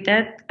 And with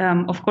that,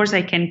 of course,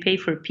 I can pay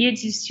for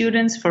PhD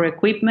students, for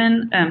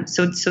equipment.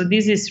 So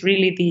this is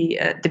really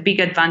the big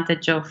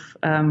advantage of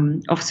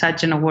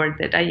such an award,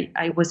 that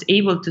I was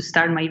able to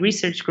start my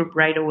research group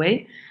right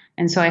away.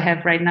 And so I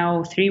have right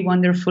now 3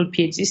 wonderful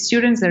PhD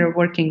students that are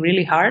working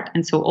really hard.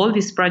 And so all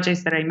these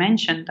projects that I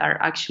mentioned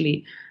are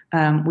actually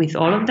with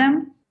all of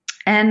them.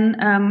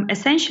 And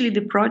essentially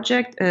the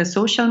project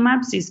Social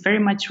Maps is very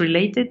much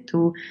related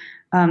to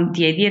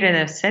the idea that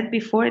I've said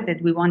before,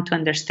 that we want to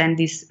understand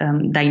these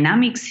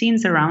dynamic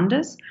scenes around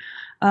us,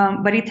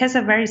 but it has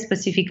a very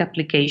specific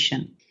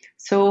application.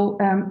 So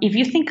if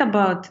you think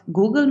about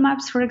Google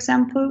Maps, for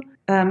example,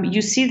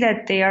 you see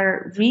that they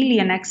are really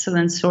an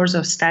excellent source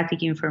of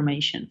static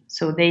information.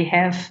 So they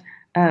have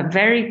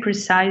very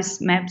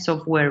precise maps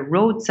of where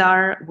roads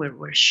are,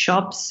 where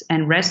shops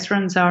and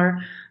restaurants are.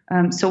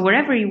 So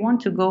wherever you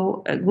want to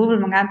go,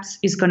 Google Maps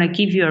is going to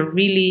give you a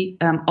really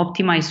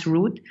optimized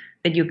route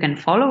that you can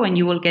follow, and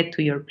you will get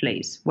to your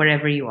place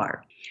wherever you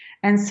are.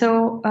 And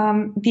so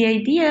the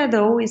idea,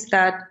 though, is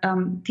that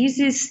this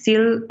is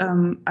still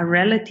a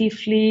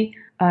relatively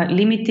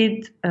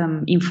limited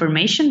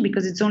information,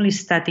 because it's only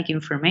static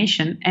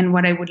information. And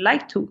what I would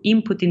like to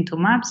input into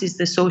maps is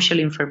the social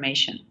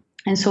information.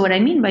 And so what I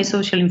mean by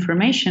social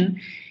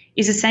information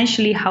is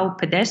essentially how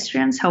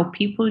pedestrians, how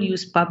people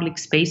use public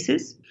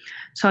spaces.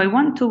 So I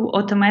want to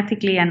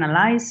automatically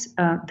analyze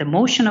the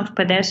motion of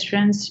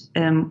pedestrians,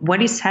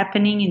 what is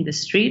happening in the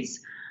streets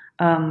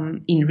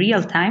in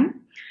real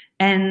time.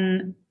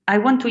 And I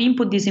want to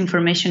input this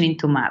information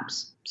into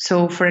maps.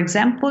 So, for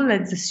example,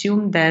 let's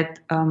assume that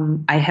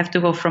I have to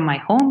go from my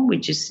home,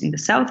 which is in the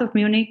south of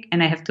Munich,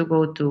 and I have to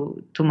go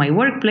to my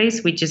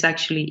workplace, which is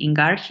actually in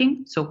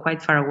Garching, so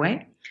quite far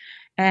away.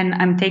 And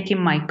I'm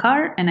taking my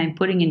car and I'm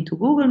putting into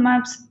Google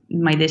Maps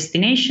my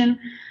destination.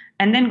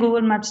 And then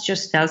Google Maps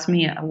just tells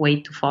me a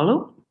way to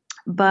follow.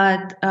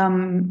 But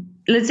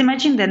let's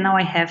imagine that now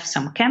I have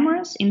some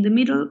cameras in the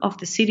middle of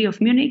the city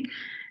of Munich,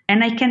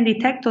 and I can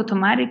detect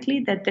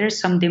automatically that there's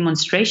some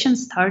demonstration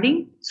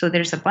starting. So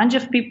there's a bunch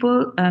of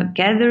people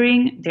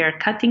gathering, they're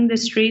cutting the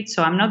streets,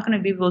 so I'm not going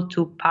to be able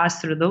to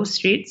pass through those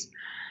streets.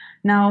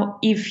 Now,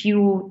 if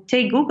you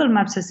take Google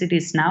Maps as it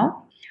is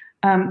now,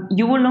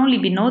 you will only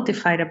be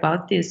notified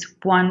about this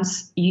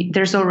once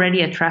there's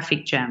already a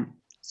traffic jam.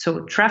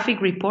 So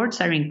traffic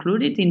reports are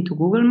included into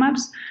Google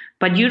Maps,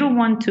 but you don't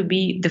want to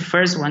be the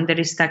first one that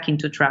is stuck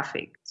into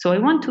traffic. So I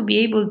want to be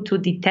able to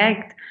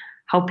detect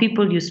how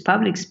people use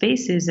public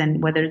spaces,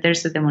 and whether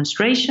there's a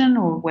demonstration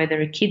or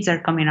whether kids are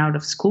coming out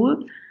of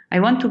school.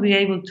 I want to be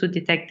able to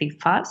detect it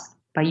fast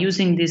by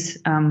using this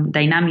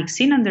dynamic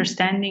scene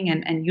understanding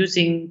and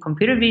using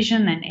computer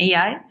vision and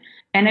AI.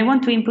 And I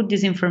want to input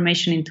this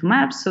information into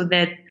maps so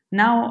that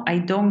now I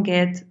don't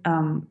get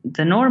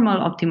the normal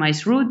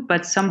optimized route,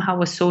 but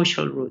somehow a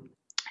social route.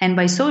 And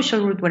by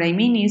social route, what I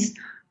mean is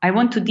I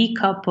want to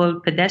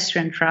decouple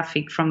pedestrian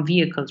traffic from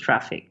vehicle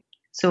traffic.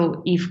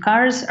 So if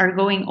cars are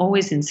going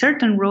always in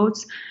certain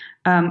roads,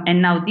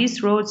 and now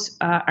these roads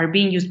are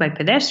being used by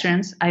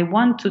pedestrians, I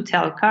want to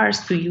tell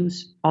cars to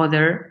use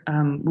other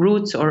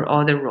routes or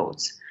other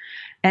roads.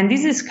 And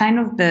this is kind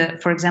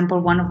of for example,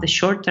 one of the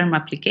short-term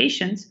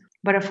applications.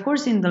 But of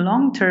course, in the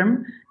long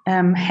term,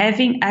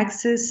 having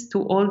access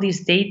to all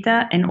this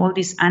data and all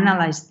this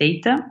analyzed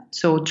data,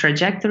 so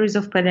trajectories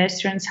of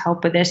pedestrians, how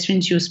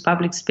pedestrians use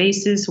public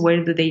spaces,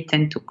 where do they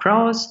tend to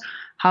cross,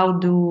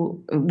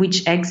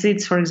 which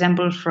exits, for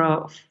example,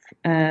 from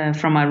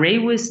a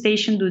railway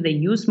station do they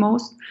use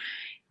most.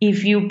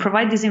 If you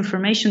provide this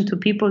information to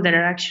people that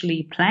are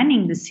actually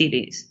planning the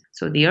cities,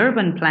 so the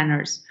urban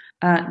planners,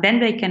 then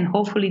they can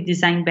hopefully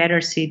design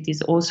better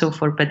cities also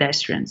for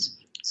pedestrians.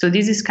 So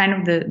this is kind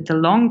of the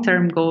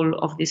long-term goal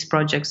of this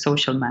project,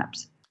 Social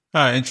Maps.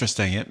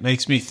 Interesting. It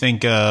makes me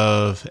think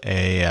of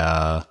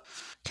a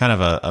kind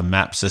of a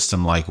map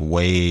system like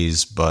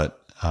Waze, but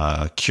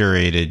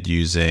curated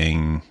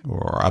using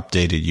or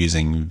updated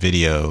using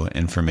video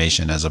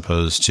information as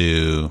opposed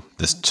to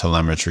this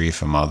telemetry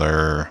from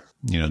other,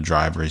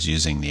 drivers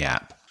using the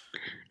app.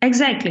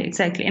 Exactly.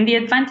 And the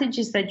advantage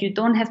is that you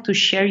don't have to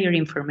share your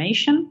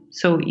information.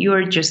 So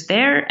you're just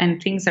there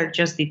and things are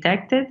just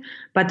detected.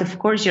 But of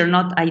course, you're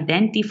not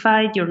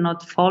identified, you're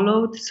not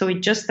followed. So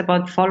it's just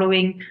about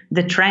following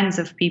the trends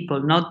of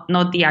people,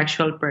 not the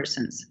actual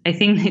persons. I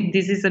think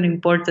this is an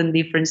important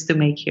difference to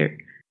make here.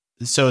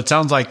 So it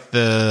sounds like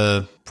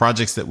the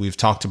projects that we've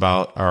talked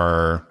about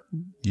are,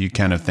 you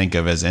kind of think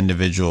of as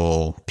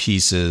individual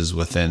pieces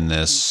within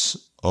this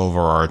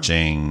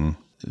overarching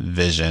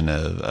vision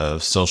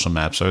of Social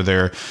Maps. Are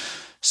there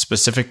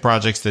specific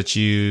projects that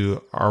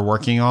you are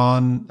working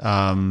on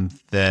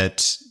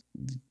that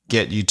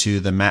get you to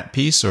the map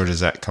piece, or does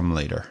that come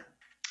later?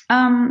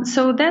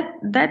 So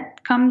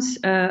that comes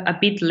a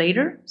bit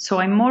later. So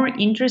I'm more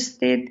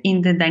interested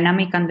in the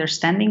dynamic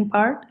understanding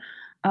part.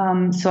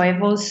 So I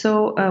have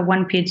also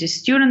one PhD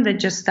student that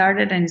just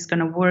started and is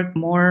going to work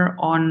more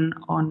on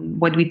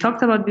what we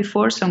talked about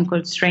before, so on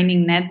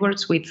constraining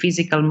networks with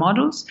physical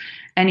models,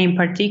 and in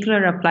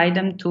particular apply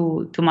them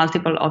to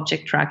multiple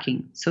object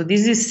tracking. So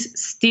this is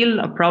still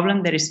a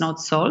problem that is not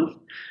solved.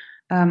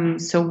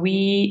 So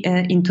we,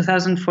 in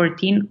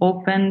 2014,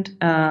 opened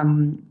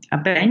a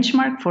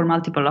benchmark for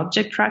multiple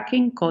object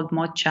tracking called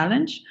Mod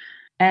Challenge.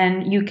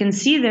 And you can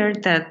see there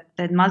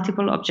that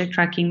multiple object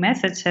tracking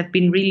methods have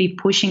been really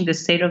pushing the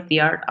state of the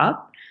art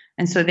up.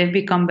 And so they've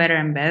become better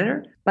and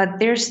better. But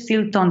there's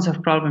still tons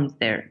of problems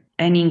there.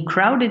 And in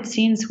crowded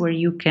scenes where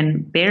you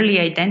can barely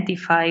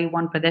identify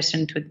one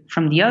pedestrian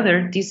from the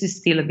other, this is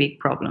still a big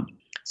problem.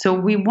 So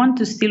we want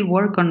to still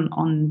work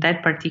on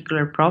that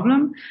particular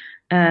problem.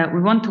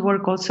 We want to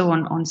work also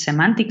on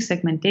semantic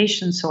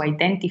segmentation, so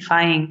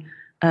identifying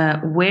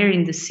where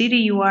in the city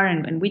you are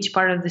and which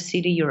part of the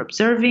city you're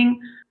observing.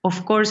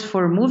 Of course,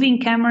 for moving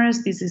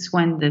cameras, this is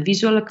when the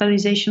visual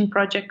localization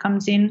project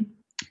comes in.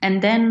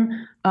 And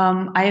then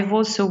I have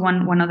also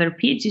one other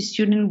PhD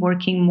student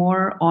working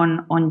more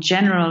on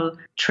general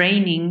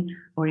training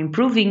or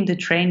improving the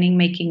training,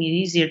 making it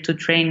easier to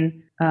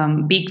train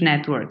big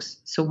networks.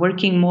 So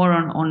working more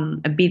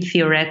on a bit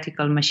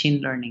theoretical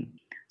machine learning.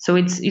 So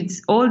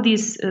it's all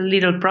these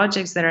little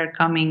projects that are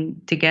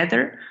coming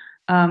together,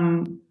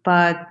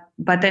 but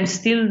I'm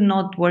still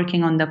not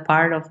working on the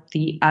part of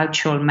the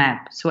actual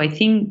map. So I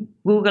think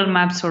Google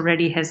Maps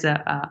already has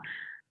a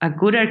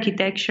good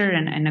architecture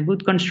and a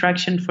good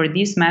construction for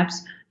these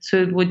maps. So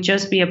it would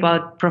just be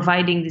about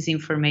providing this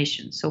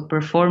information. So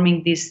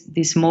performing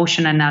this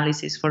motion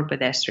analysis for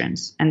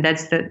pedestrians. And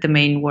that's the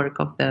main work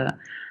of that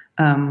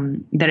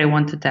I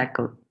want to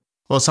tackle.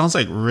 Well, it sounds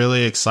like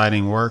really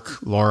exciting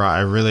work, Laura. I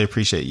really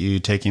appreciate you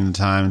taking the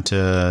time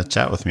to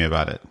chat with me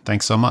about it.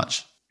 Thanks so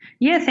much.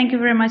 Yeah, thank you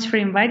very much for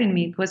inviting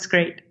me. It was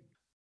great.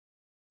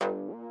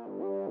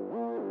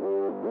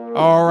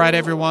 All right,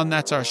 everyone,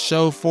 that's our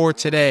show for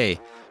today.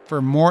 For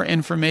more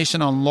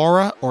information on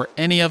Laura or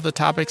any of the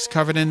topics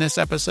covered in this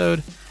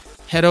episode,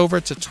 head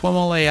over to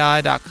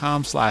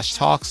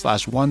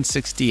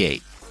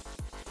twimlai.com/talk/168.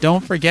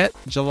 Don't forget,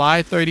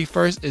 July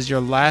 31st is your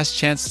last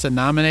chance to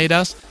nominate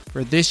us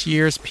for this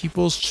year's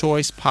People's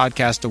Choice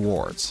Podcast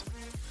Awards.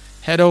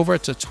 Head over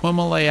to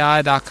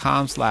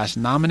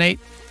twimlai.com/nominate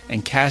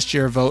and cast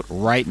your vote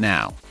right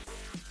now.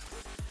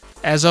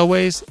 As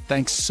always,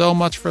 thanks so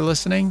much for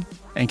listening,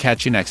 and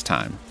catch you next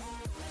time.